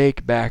the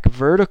stake back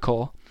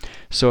vertical,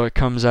 so it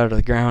comes out of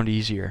the ground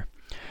easier.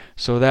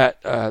 So that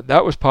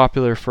was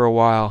popular for a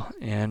while,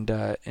 and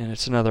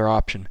it's another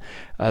option.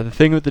 The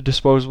thing with the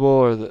disposable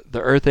or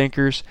the earth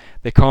anchors,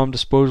 they call them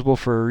disposable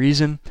for a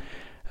reason.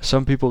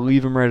 Some people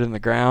leave them right in the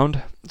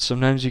ground.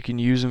 Sometimes you can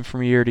use them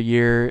from year to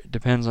year. It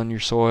depends on your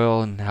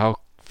soil and how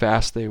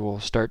fast the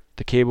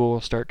cable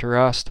will start to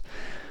rust,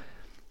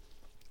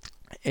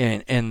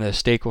 and the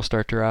stake will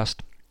start to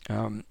rust.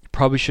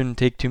 Probably shouldn't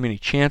take too many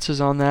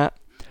chances on that.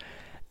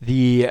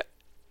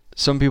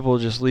 Some people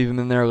just leave them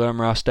in there, let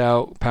them rust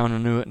out,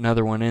 pound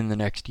another one in the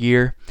next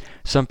year.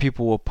 Some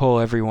people will pull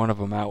every one of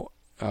them out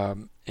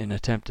in an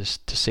attempt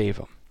to save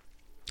them.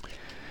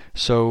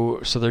 So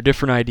there are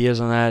different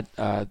ideas on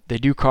that. They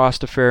do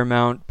cost a fair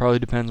amount. Probably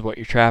depends what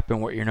you're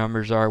trapping, what your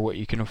numbers are, what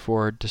you can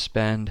afford to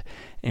spend,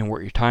 and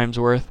what your time's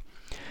worth.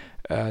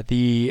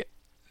 The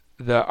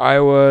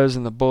Iowas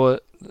and the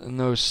bullet and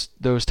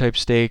those type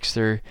stakes,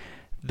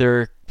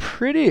 they're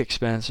pretty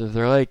expensive.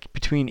 They're like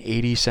between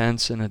 80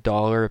 cents and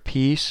 $1 a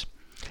piece.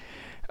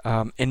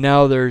 And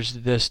now there's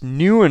this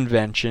new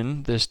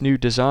invention, this new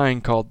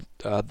design called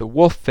the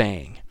Wolf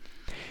Fang.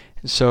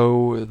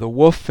 So the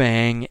Wolf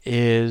Fang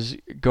is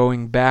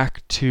going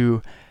back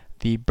to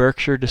the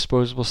Berkshire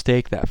disposable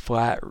stake, that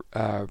flat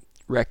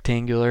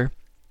rectangular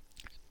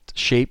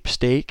shape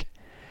stake.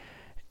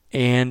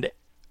 And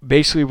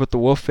basically what the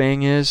Wolf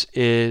Fang is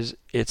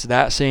it's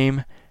that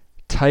same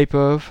type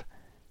of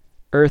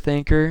earth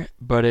anchor,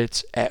 but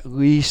it's at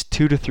least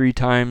 2 to 3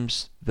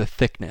 times the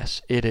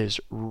thickness. It is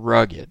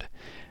rugged,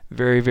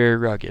 very, very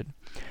rugged.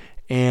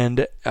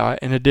 And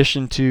in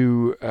addition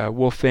to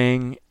Wolf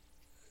Fang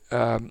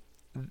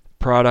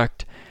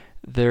product,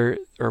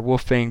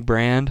 Wolf Fang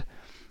brand,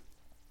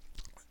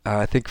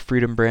 I think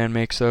Freedom brand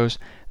makes those.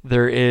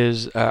 There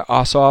is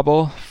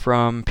Ausable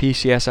from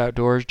PCS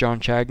Outdoors, John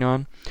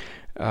Chagnon.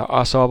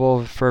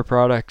 Ausable Fur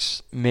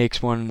Products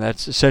makes one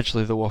that's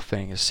essentially the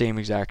Wolfang. The same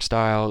exact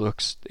style,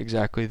 looks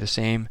exactly the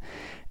same,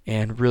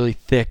 and really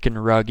thick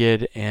and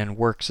rugged and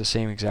works the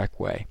same exact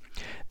way.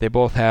 They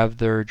both have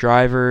their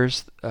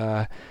drivers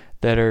that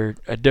are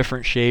a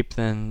different shape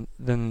than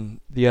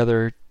the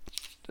other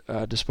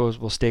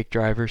disposable stake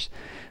drivers.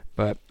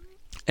 But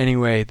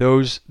anyway,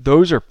 those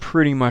are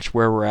pretty much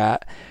where we're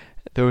at.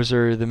 Those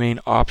are the main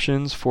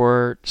options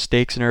for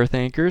stakes and earth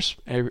anchors,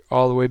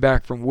 all the way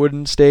back from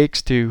wooden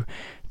stakes to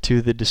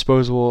the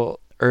disposable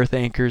earth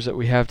anchors that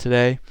we have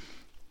today.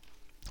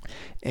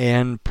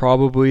 And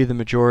probably the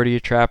majority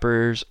of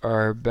trappers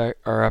are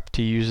up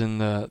to using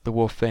the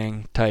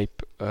Wolfang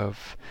type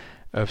of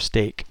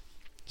stake.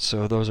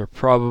 So those are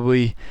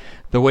probably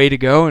the way to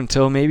go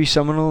until maybe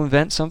someone will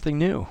invent something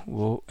new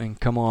and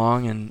come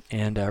along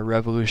and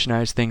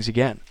revolutionize things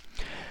again.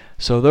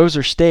 So those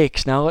are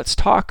stakes. Now let's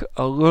talk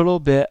a little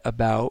bit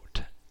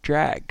about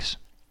drags.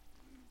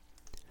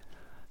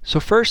 So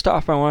first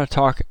off, I want to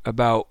talk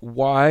about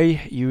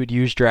why you would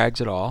use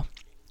drags at all,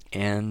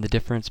 and the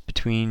difference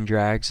between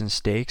drags and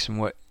stakes and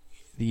what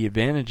the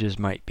advantages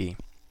might be.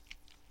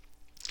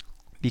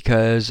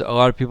 Because a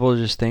lot of people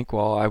just think,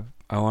 well,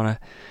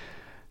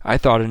 I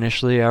thought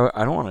initially I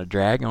don't want to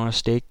drag, I want to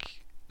stake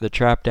the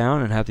trap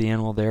down and have the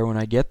animal there when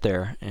I get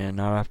there and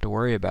not have to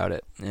worry about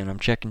it. And I'm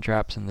checking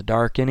traps in the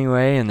dark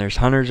anyway, and there's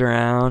hunters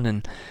around,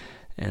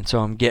 and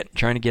so I'm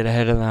trying to get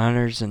ahead of the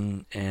hunters,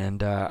 and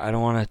I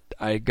don't want to.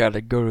 I got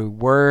to go to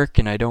work,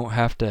 and I don't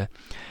want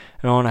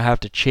to have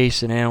to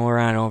chase an animal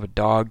around. I don't have a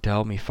dog to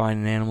help me find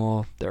an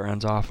animal that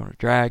runs off on a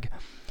drag.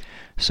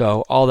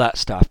 So all that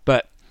stuff.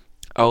 But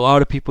a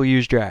lot of people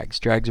use drags.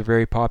 Drags are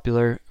very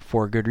popular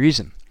for good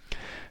reason.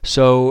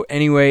 So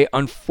anyway,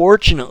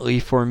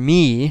 unfortunately for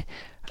me,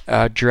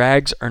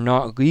 drags are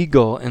not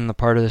legal in the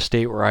part of the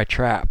state where I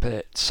trap.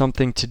 It's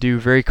something to do,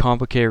 very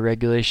complicated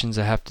regulations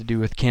that have to do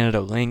with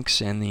Canada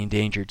Lynx and the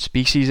Endangered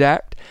Species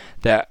Act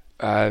that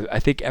I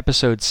think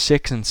episodes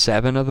 6 and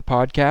 7 of the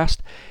podcast,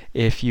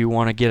 if you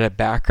want to get a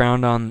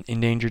background on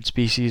endangered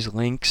species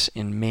lynx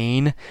in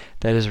Maine,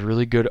 that is a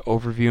really good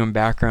overview and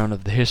background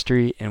of the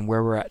history and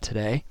where we're at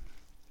today.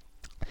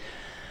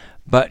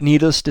 But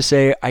needless to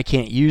say, I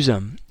can't use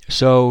them.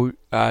 So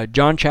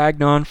John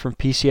Chagnon from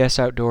PCS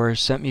Outdoors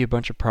sent me a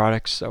bunch of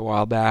products a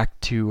while back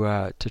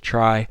to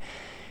try,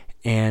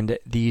 and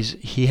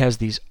he has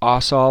these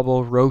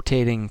Ausable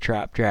rotating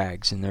trap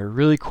drags, and they're a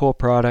really cool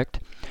product.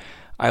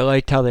 I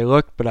liked how they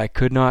looked, but I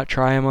could not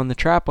try them on the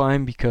trap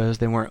line because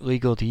they weren't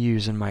legal to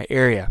use in my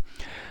area.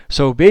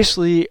 So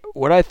basically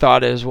what I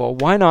thought is, well,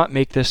 why not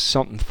make this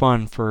something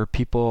fun for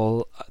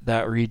people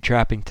that read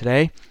Trapping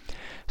Today?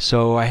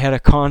 So I had a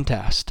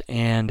contest,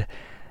 and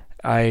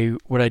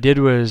what I did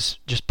was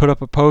just put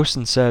up a post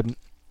and said,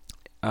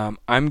 I'm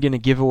going to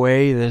give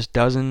away this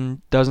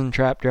dozen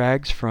trap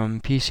drags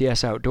from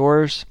PCS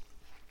Outdoors,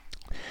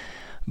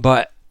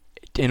 but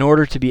in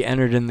order to be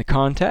entered in the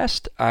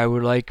contest, I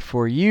would like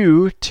for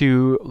you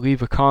to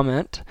leave a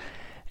comment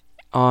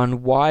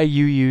on why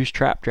you use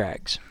trap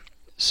drags.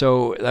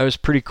 So that was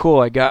pretty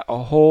cool. I got a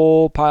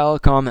whole pile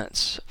of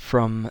comments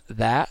from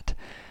that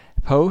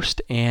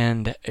post,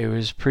 and it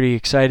was pretty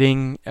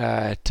exciting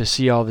to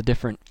see all the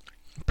different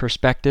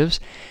perspectives.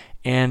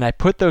 And I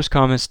put those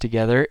comments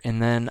together,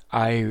 and then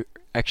I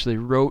actually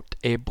wrote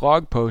a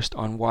blog post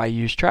on why I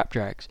use trap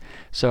drags.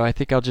 So I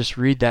think I'll just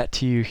read that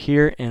to you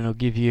here, and it'll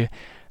give you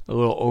a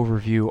little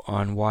overview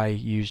on why I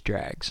use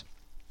drags.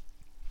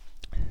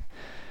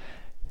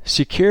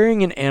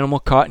 Securing an animal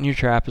caught in your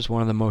trap is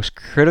one of the most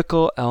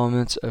critical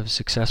elements of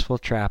successful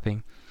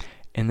trapping,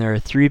 and there are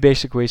 3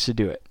 basic ways to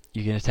do it.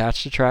 You can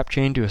attach the trap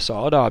chain to a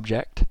solid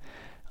object,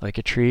 like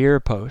a tree or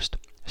a post,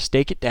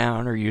 stake it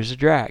down, or use a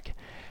drag.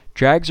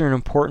 Drags are an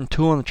important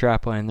tool in the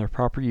trap line. Their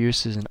proper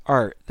use is an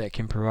art that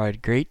can provide a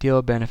great deal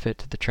of benefit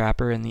to the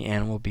trapper and the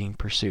animal being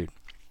pursued.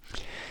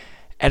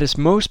 At its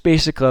most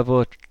basic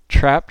level, a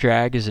trap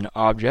drag is an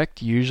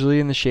object, usually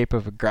in the shape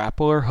of a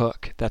grapple or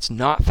hook, that's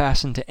not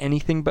fastened to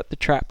anything but the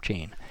trap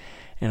chain,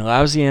 and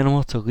allows the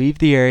animal to leave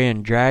the area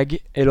and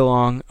drag it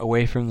along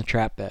away from the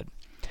trap bed.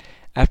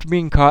 After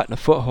being caught in a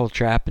foothold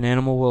trap, an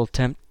animal will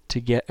attempt to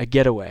get a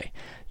getaway,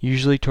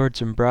 usually towards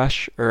some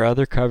brush or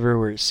other cover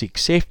where it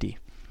seeks safety.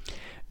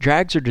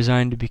 Drags are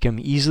designed to become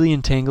easily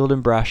entangled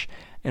in brush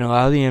and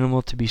allow the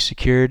animal to be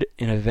secured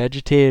in a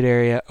vegetated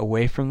area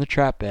away from the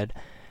trap bed,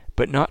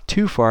 but not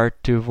too far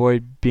to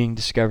avoid being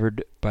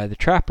discovered by the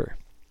trapper.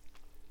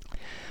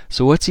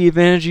 So what's the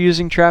advantage of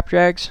using trap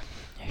drags?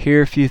 Here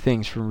are a few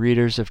things from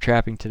readers of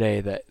Trapping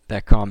Today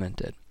that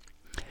commented.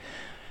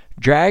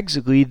 Drags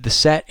leave the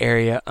set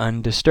area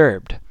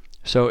undisturbed.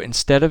 So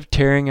instead of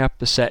tearing up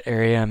the set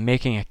area and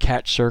making a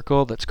catch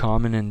circle that's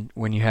common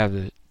when you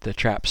have the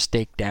trap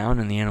staked down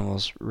and the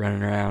animal's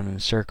running around in a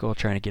circle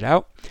trying to get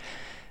out,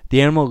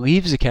 the animal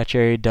leaves the catch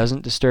area,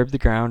 doesn't disturb the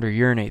ground or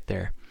urinate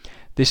there.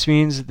 This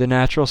means the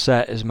natural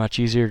set is much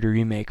easier to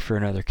remake for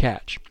another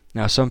catch.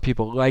 Now, some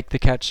people like the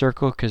catch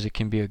circle because it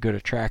can be a good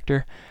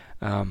attractor.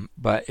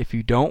 But if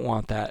you don't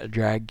want that, a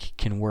drag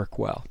can work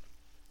well.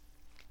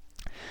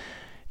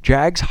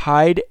 Drags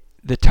hide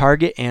the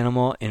target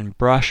animal in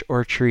brush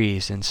or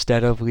trees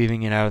instead of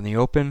leaving it out in the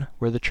open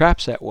where the trap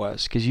set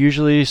was, because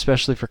usually,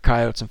 especially for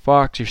coyotes and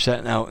fox, you're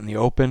setting out in the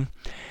open,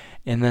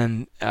 and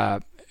then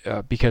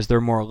because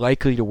they're more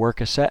likely to work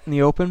a set in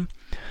the open,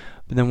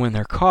 but then when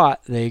they're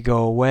caught, they go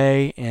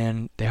away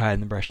and they hide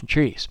in the brush and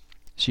trees.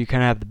 So you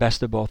kind of have the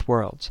best of both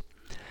worlds.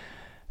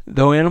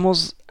 Though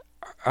animals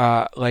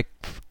like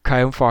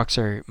coyote and fox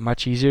are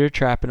much easier to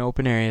trap in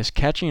open areas,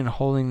 catching and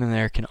holding them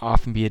there can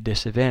often be a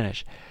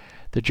disadvantage.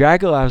 The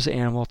drag allows the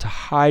animal to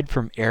hide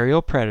from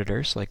aerial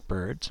predators like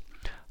birds,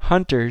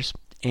 hunters,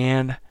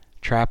 and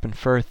trap and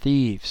fur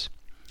thieves.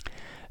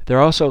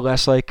 They're also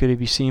less likely to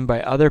be seen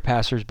by other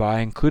passers-by,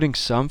 including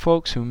some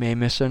folks who may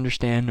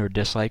misunderstand or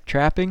dislike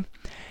trapping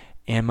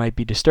and might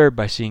be disturbed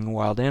by seeing a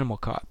wild animal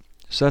caught.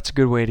 So that's a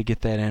good way to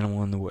get that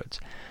animal in the woods.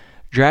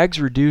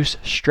 Drags reduce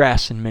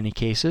stress in many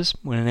cases.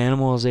 When an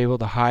animal is able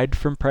to hide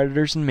from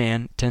predators and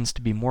man, it tends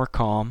to be more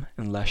calm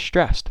and less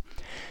stressed.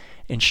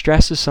 And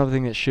stress is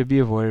something that should be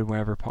avoided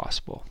whenever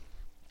possible.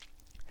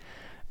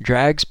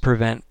 Drags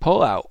prevent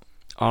pull-out.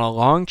 On a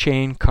long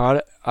chain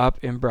caught up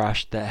in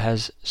brush that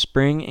has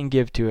spring and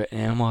give to it, an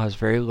animal has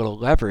very little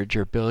leverage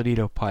or ability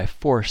to apply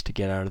force to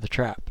get out of the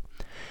trap.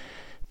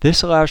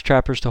 This allows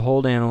trappers to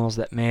hold animals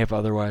that may have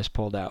otherwise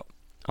pulled out.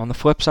 On the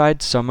flip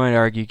side, some might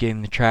argue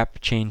getting the trap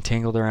chain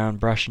tangled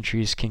around brush and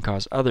trees can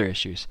cause other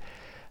issues.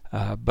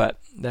 But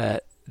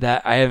that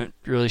I haven't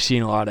really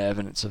seen a lot of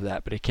evidence of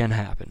that, but it can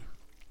happen.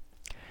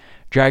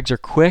 Drags are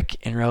quick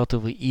and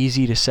relatively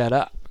easy to set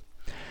up.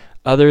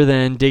 Other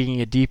than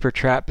digging a deeper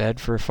trap bed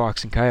for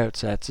fox and coyote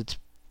sets, it's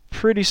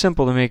pretty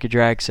simple to make a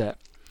drag set.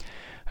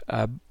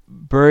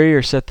 Bury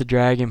or set the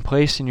drag in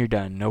place and you're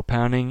done. No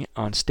pounding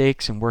on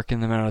stakes and working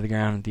them out of the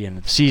ground at the end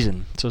of the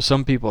season. So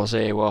some people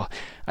say, well,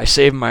 I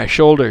save my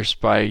shoulders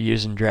by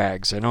using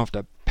drags. I don't have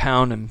to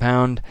pound and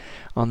pound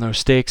on those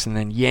stakes and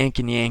then yank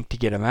and yank to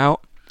get them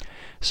out.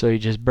 So you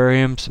just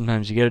bury them.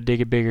 Sometimes you got to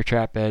dig a bigger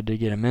trap bed to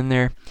get them in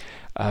there.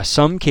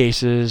 Some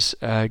cases,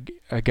 a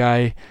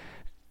guy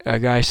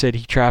said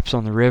he traps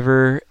on the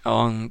river,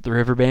 along the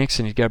riverbanks,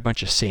 and he's got a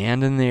bunch of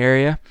sand in the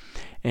area.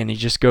 And he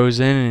just goes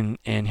in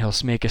and he'll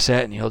make a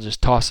set and he'll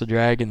just toss the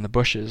drag in the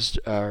bushes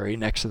right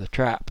next to the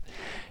trap.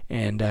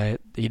 And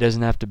he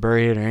doesn't have to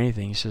bury it or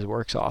anything. He says it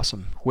works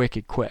awesome,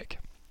 wicked quick.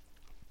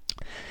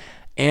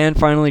 And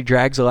finally,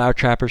 drags allow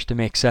trappers to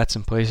make sets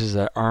in places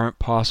that aren't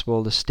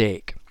possible to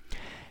stake.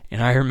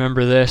 And I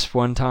remember this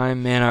one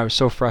time, man, I was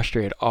so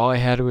frustrated. All I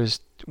had was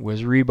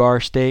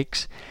rebar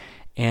stakes,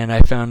 and I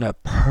found a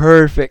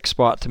perfect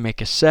spot to make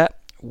a set,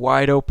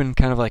 wide open,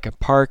 kind of like a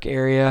park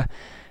area,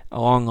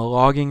 along a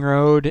logging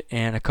road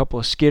and a couple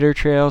of skidder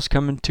trails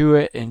coming to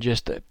it and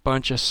just a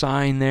bunch of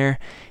sign there.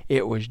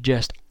 It was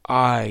just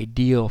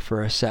ideal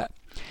for a set.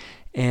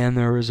 And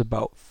there was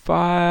about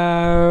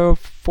 4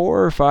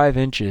 or 5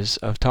 inches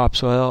of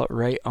topsoil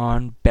right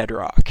on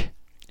bedrock.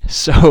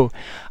 So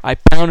I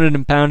pounded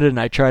and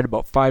I tried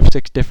about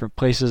 5-6 different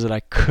places that I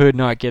could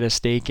not get a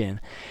stake in.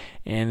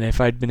 And if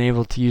I'd been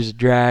able to use a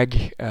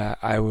drag,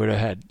 I would have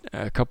had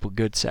a couple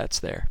good sets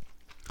there.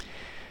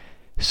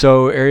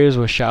 So areas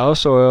with shallow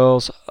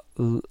soils,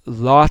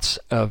 lots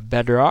of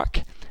bedrock,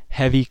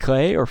 heavy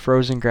clay, or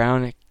frozen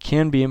ground, it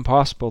can be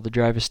impossible to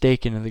drive a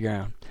stake into the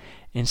ground.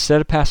 Instead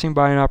of passing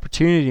by an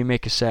opportunity to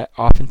make a set,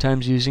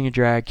 oftentimes using a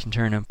drag can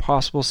turn an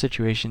impossible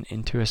situation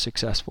into a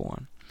successful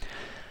one.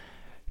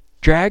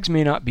 Drags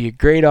may not be a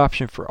great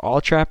option for all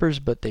trappers,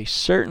 but they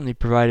certainly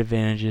provide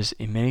advantages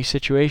in many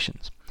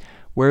situations.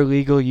 Where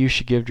legal, you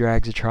should give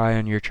drags a try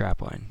on your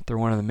trap line. They're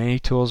one of the many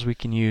tools we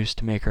can use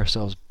to make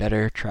ourselves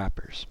better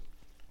trappers.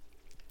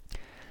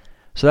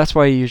 So that's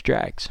why you use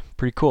drags.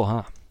 Pretty cool,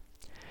 huh?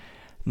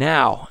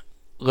 Now,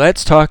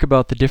 let's talk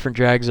about the different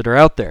drags that are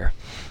out there.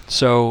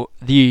 So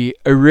the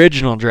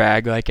original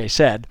drag, like I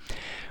said,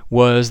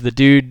 was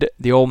the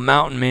old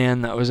mountain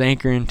man that was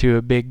anchoring to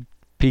a big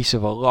piece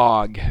of a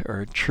log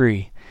or a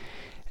tree.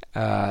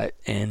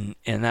 And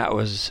that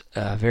was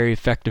a very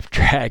effective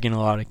drag in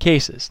a lot of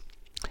cases.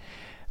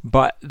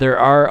 But there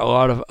are a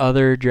lot of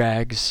other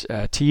drags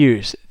to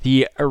use.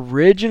 The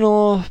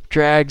original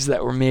drags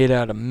that were made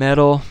out of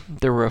metal,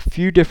 there were a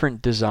few different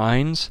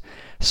designs.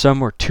 Some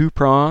were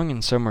 2-prong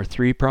and some were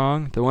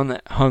 3-prong. The one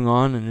that hung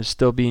on and is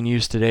still being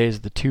used today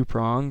is the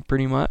 2-prong,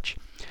 pretty much.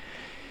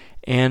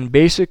 And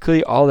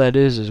basically all that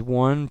is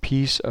one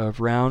piece of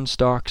round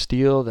stock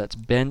steel that's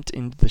bent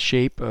into the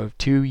shape of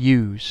 2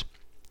 U's.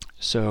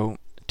 So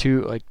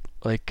two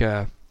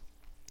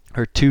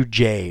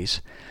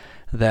J's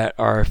that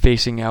are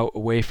facing out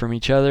away from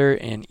each other,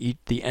 and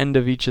the end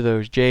of each of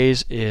those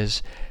J's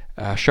is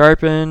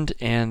sharpened,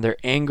 and they're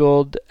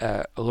angled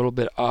a little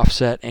bit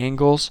offset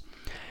angles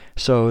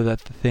so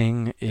that the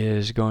thing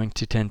is going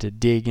to tend to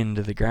dig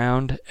into the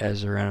ground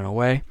as they're running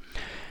away.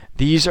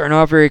 These are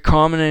not very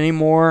common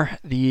anymore.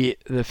 The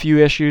few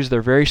issues,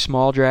 they're very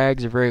small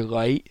drags, they're very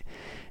light.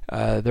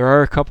 There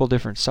are a couple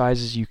different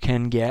sizes you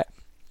can get,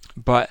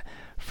 but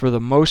for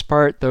the most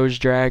part, those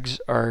drags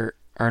are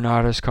are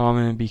not as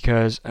common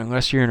because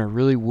unless you're in a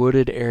really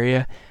wooded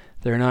area,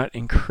 they're not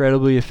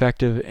incredibly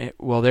effective.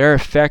 Well, they're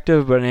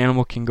effective, but an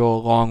animal can go a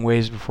long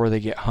ways before they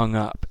get hung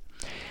up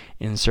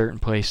in certain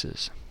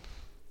places.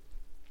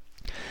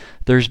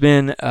 There's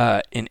been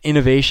an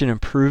innovation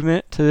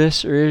improvement to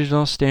this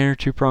original standard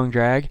two-prong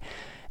drag,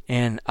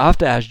 and I'll have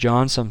to ask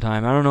John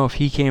sometime. I don't know if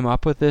he came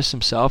up with this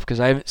himself because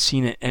I haven't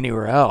seen it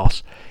anywhere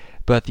else,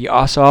 but the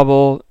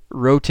AuSable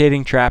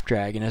rotating trap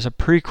drag, and it's a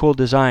pretty cool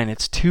design.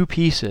 It's two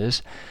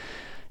pieces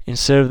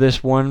instead of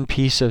this one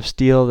piece of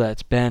steel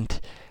that's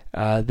bent.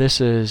 This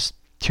is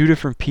two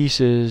different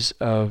pieces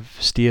of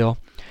steel,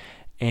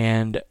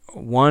 and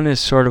one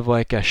is sort of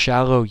like a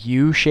shallow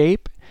U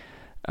shape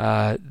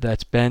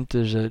that's bent.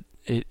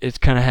 It's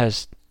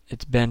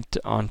bent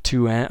on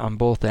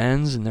both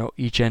ends, and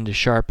each end is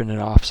sharpened and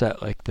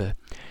offset like the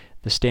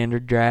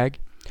standard drag.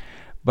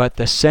 But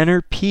the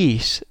center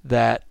piece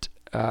that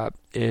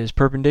is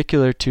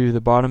perpendicular to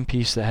the bottom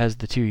piece that has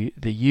the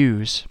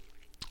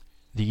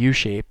U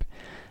shape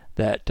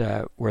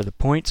that where the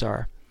points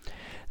are.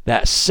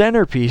 That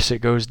center piece that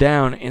goes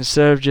down,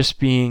 instead of just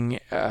being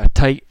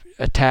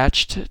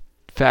attached,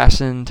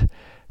 fastened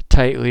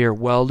tightly or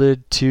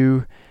welded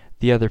to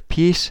the other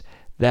piece,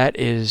 that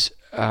is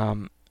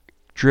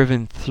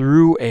driven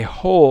through a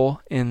hole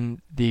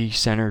in the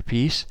center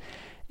piece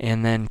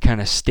and then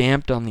kind of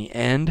stamped on the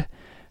end,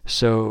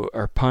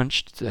 or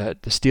punched. The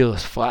steel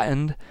is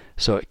flattened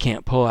so it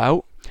can't pull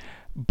out.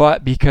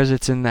 But because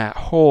it's in that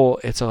hole,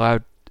 it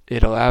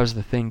allows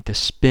the thing to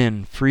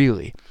spin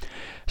freely.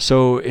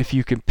 So if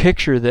you can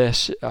picture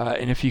this,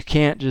 and if you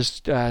can't,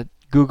 just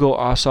Google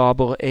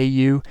AuSable,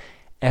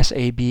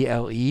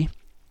 AuSable,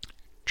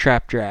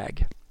 trap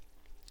drag,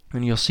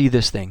 and you'll see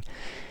this thing.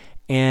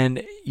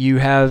 And you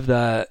have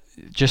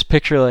just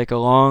picture like a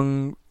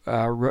long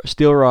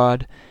steel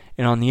rod,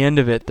 and on the end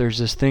of it there's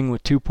this thing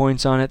with 2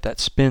 points on it that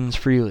spins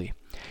freely.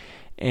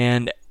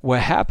 And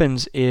what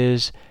happens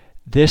is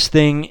this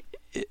thing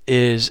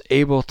is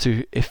able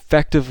to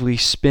effectively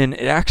spin.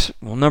 It acts,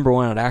 well, number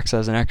one, it acts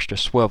as an extra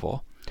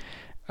swivel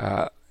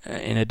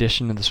in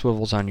addition to the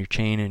swivels on your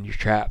chain and your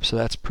trap, so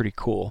that's pretty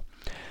cool.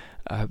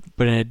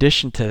 But in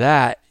addition to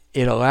that,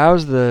 it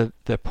allows the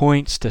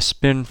points to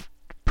spin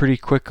pretty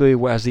quickly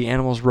as the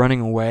animal's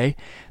running away.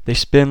 They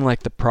spin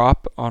like the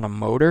prop on a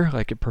motor,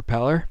 like a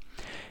propeller,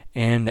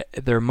 and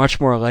they're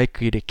much more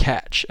likely to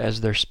catch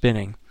as they're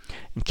spinning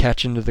and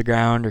catch into the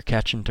ground or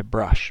catch into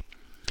brush.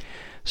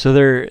 So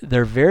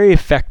they're very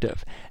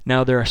effective.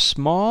 Now they're a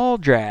small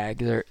drag.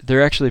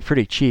 They're actually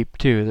pretty cheap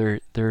too.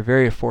 They're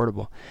very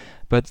affordable,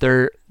 but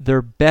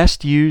they're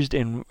best used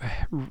in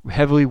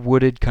heavily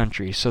wooded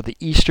country. So the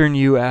eastern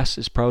U.S.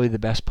 is probably the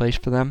best place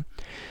for them.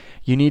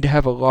 You need to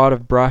have a lot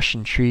of brush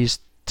and trees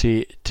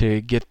to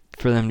get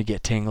for them to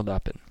get tangled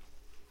up in.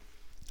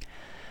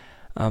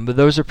 But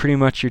those are pretty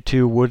much your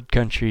two wood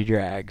country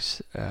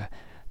drags: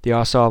 the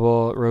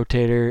AuSable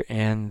rotator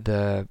and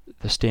the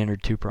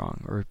standard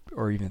two-prong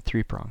or even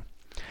three-prong.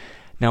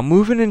 Now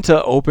moving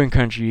into open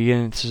country, you get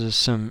into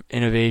some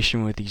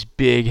innovation with these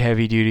big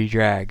heavy-duty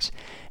drags,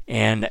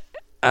 and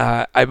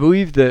I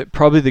believe that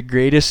probably the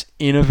greatest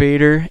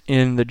innovator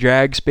in the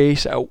drag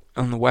space out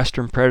on the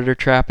western predator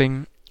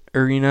trapping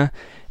arena,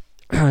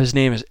 his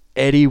name is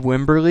Eddie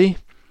Wimberly.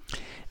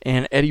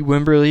 And Eddie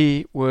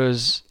Wimberly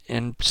was,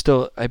 and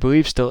still, I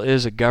believe still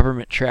is, a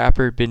government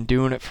trapper, been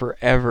doing it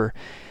forever,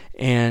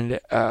 and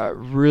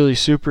really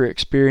super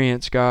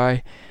experienced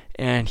guy.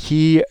 And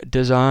he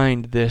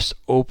designed this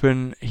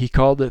he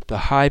called it the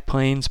High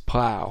Plains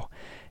Plow.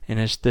 And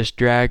it's this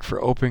drag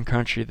for open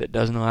country that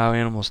doesn't allow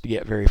animals to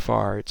get very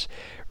far. It's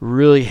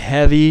really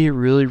heavy,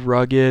 really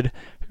rugged,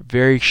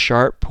 very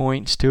sharp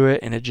points to it,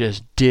 and it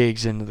just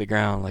digs into the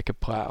ground like a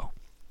plow.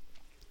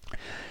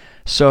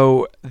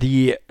 So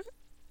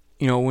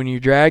when you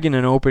drag in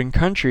an open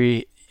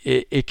country,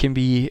 it can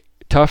be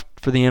tough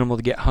for the animal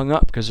to get hung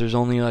up because there's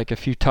only like a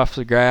few tufts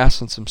of grass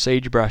and some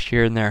sagebrush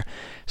here and there.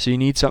 So you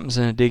need something that's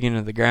going to dig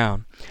into the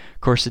ground.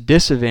 Of course, the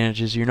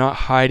disadvantage is you're not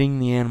hiding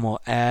the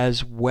animal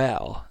as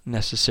well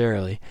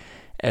necessarily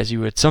as you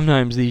would.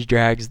 Sometimes these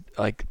drags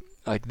like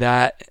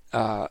that,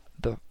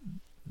 the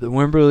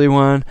Wimberly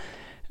one,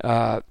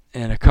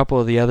 and a couple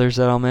of the others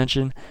that I'll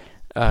mention.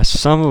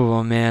 Some of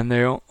them, man,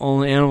 they're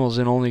only animals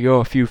that only go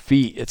a few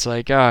feet. It's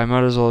like, I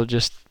might as well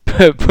just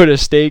put a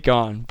stake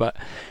on. But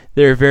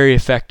they're very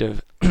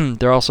effective.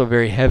 They're also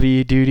very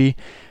heavy duty.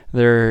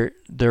 They're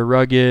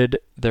rugged.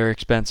 They're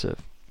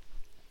expensive.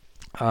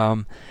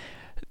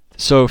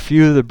 So a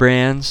few of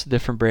the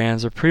different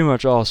brands, are pretty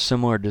much all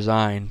similar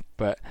design.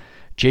 But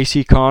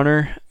J.C.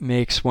 Connor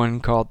makes one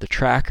called the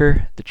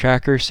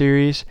Tracker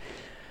series.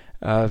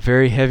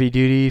 Very heavy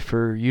duty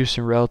for use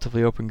in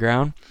relatively open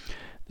ground.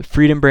 The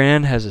Freedom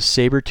brand has a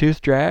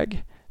saber-tooth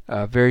drag,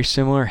 very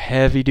similar,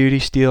 heavy-duty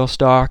steel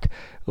stock,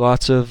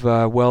 lots of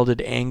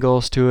welded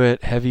angles to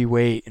it, heavy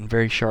weight, and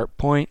very sharp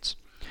points.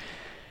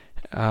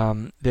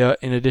 In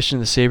addition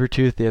to the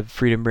saber-tooth, they have the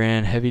Freedom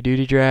brand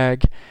heavy-duty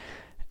drag.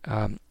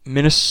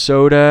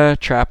 Minnesota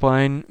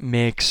Trapline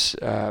makes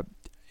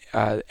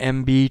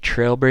MB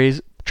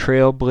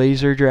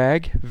Trailblazer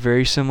drag,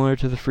 very similar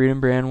to the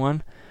Freedom brand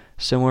one,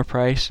 similar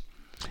price.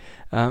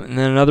 And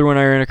then another one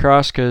I ran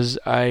across because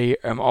I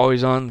am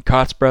always on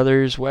Kotz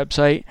Brothers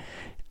website.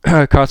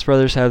 Kotz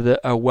Brothers have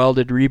a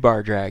welded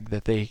rebar drag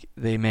that they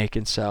make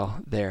and sell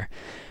there.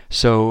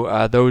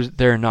 So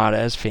they're not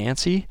as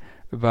fancy,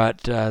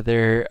 but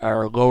they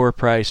are lower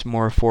price,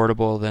 more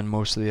affordable than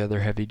most of the other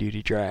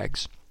heavy-duty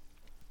drags.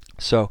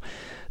 So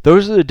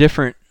those are the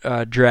different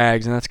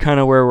drags, and that's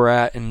kind of where we're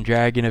at in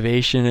drag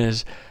innovation.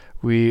 Is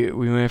we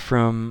went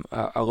from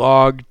a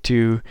log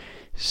to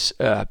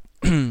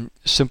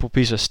simple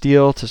piece of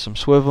steel to some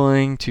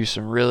swiveling to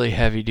some really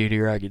heavy-duty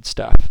rugged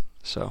stuff.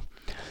 So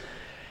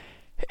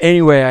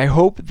anyway, I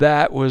hope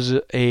that was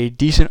a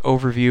decent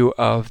overview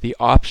of the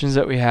options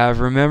that we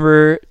have.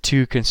 Remember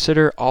to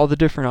consider all the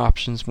different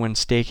options when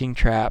staking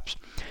traps.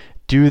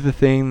 Do the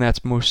thing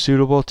that's most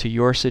suitable to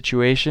your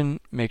situation.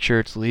 Make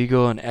sure it's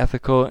legal and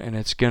ethical, and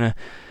it's going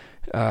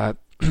to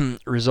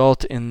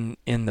result in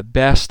the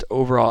best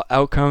overall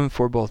outcome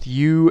for both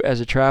you as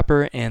a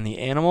trapper and the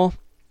animal.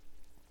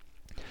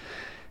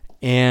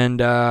 And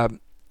there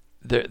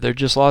are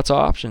just lots of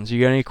options. You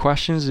got any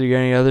questions? You got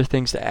any other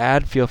things to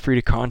add? Feel free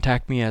to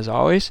contact me as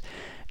always.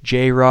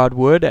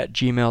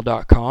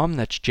 jrodwood@gmail.com.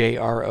 That's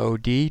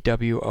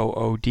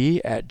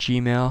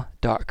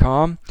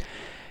jrodwood@gmail.com.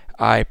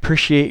 I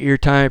appreciate your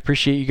time. I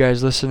appreciate you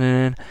guys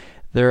listening in.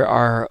 There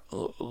are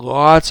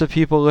lots of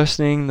people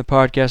listening. The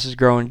podcast is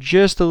growing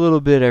just a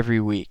little bit every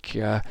week.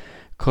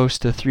 Close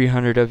to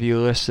 300 of you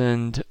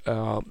listened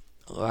to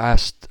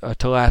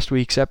last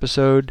week's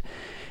episode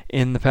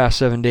in the past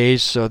 7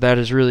 days. So that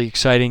is really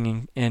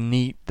exciting and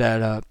neat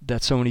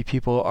that so many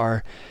people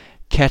are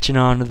catching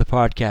on to the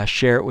podcast.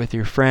 Share it with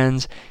your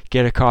friends.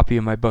 Get a copy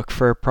of my book,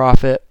 Fur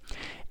Profit.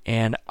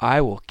 And I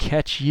will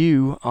catch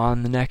you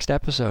on the next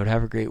episode.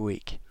 Have a great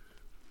week.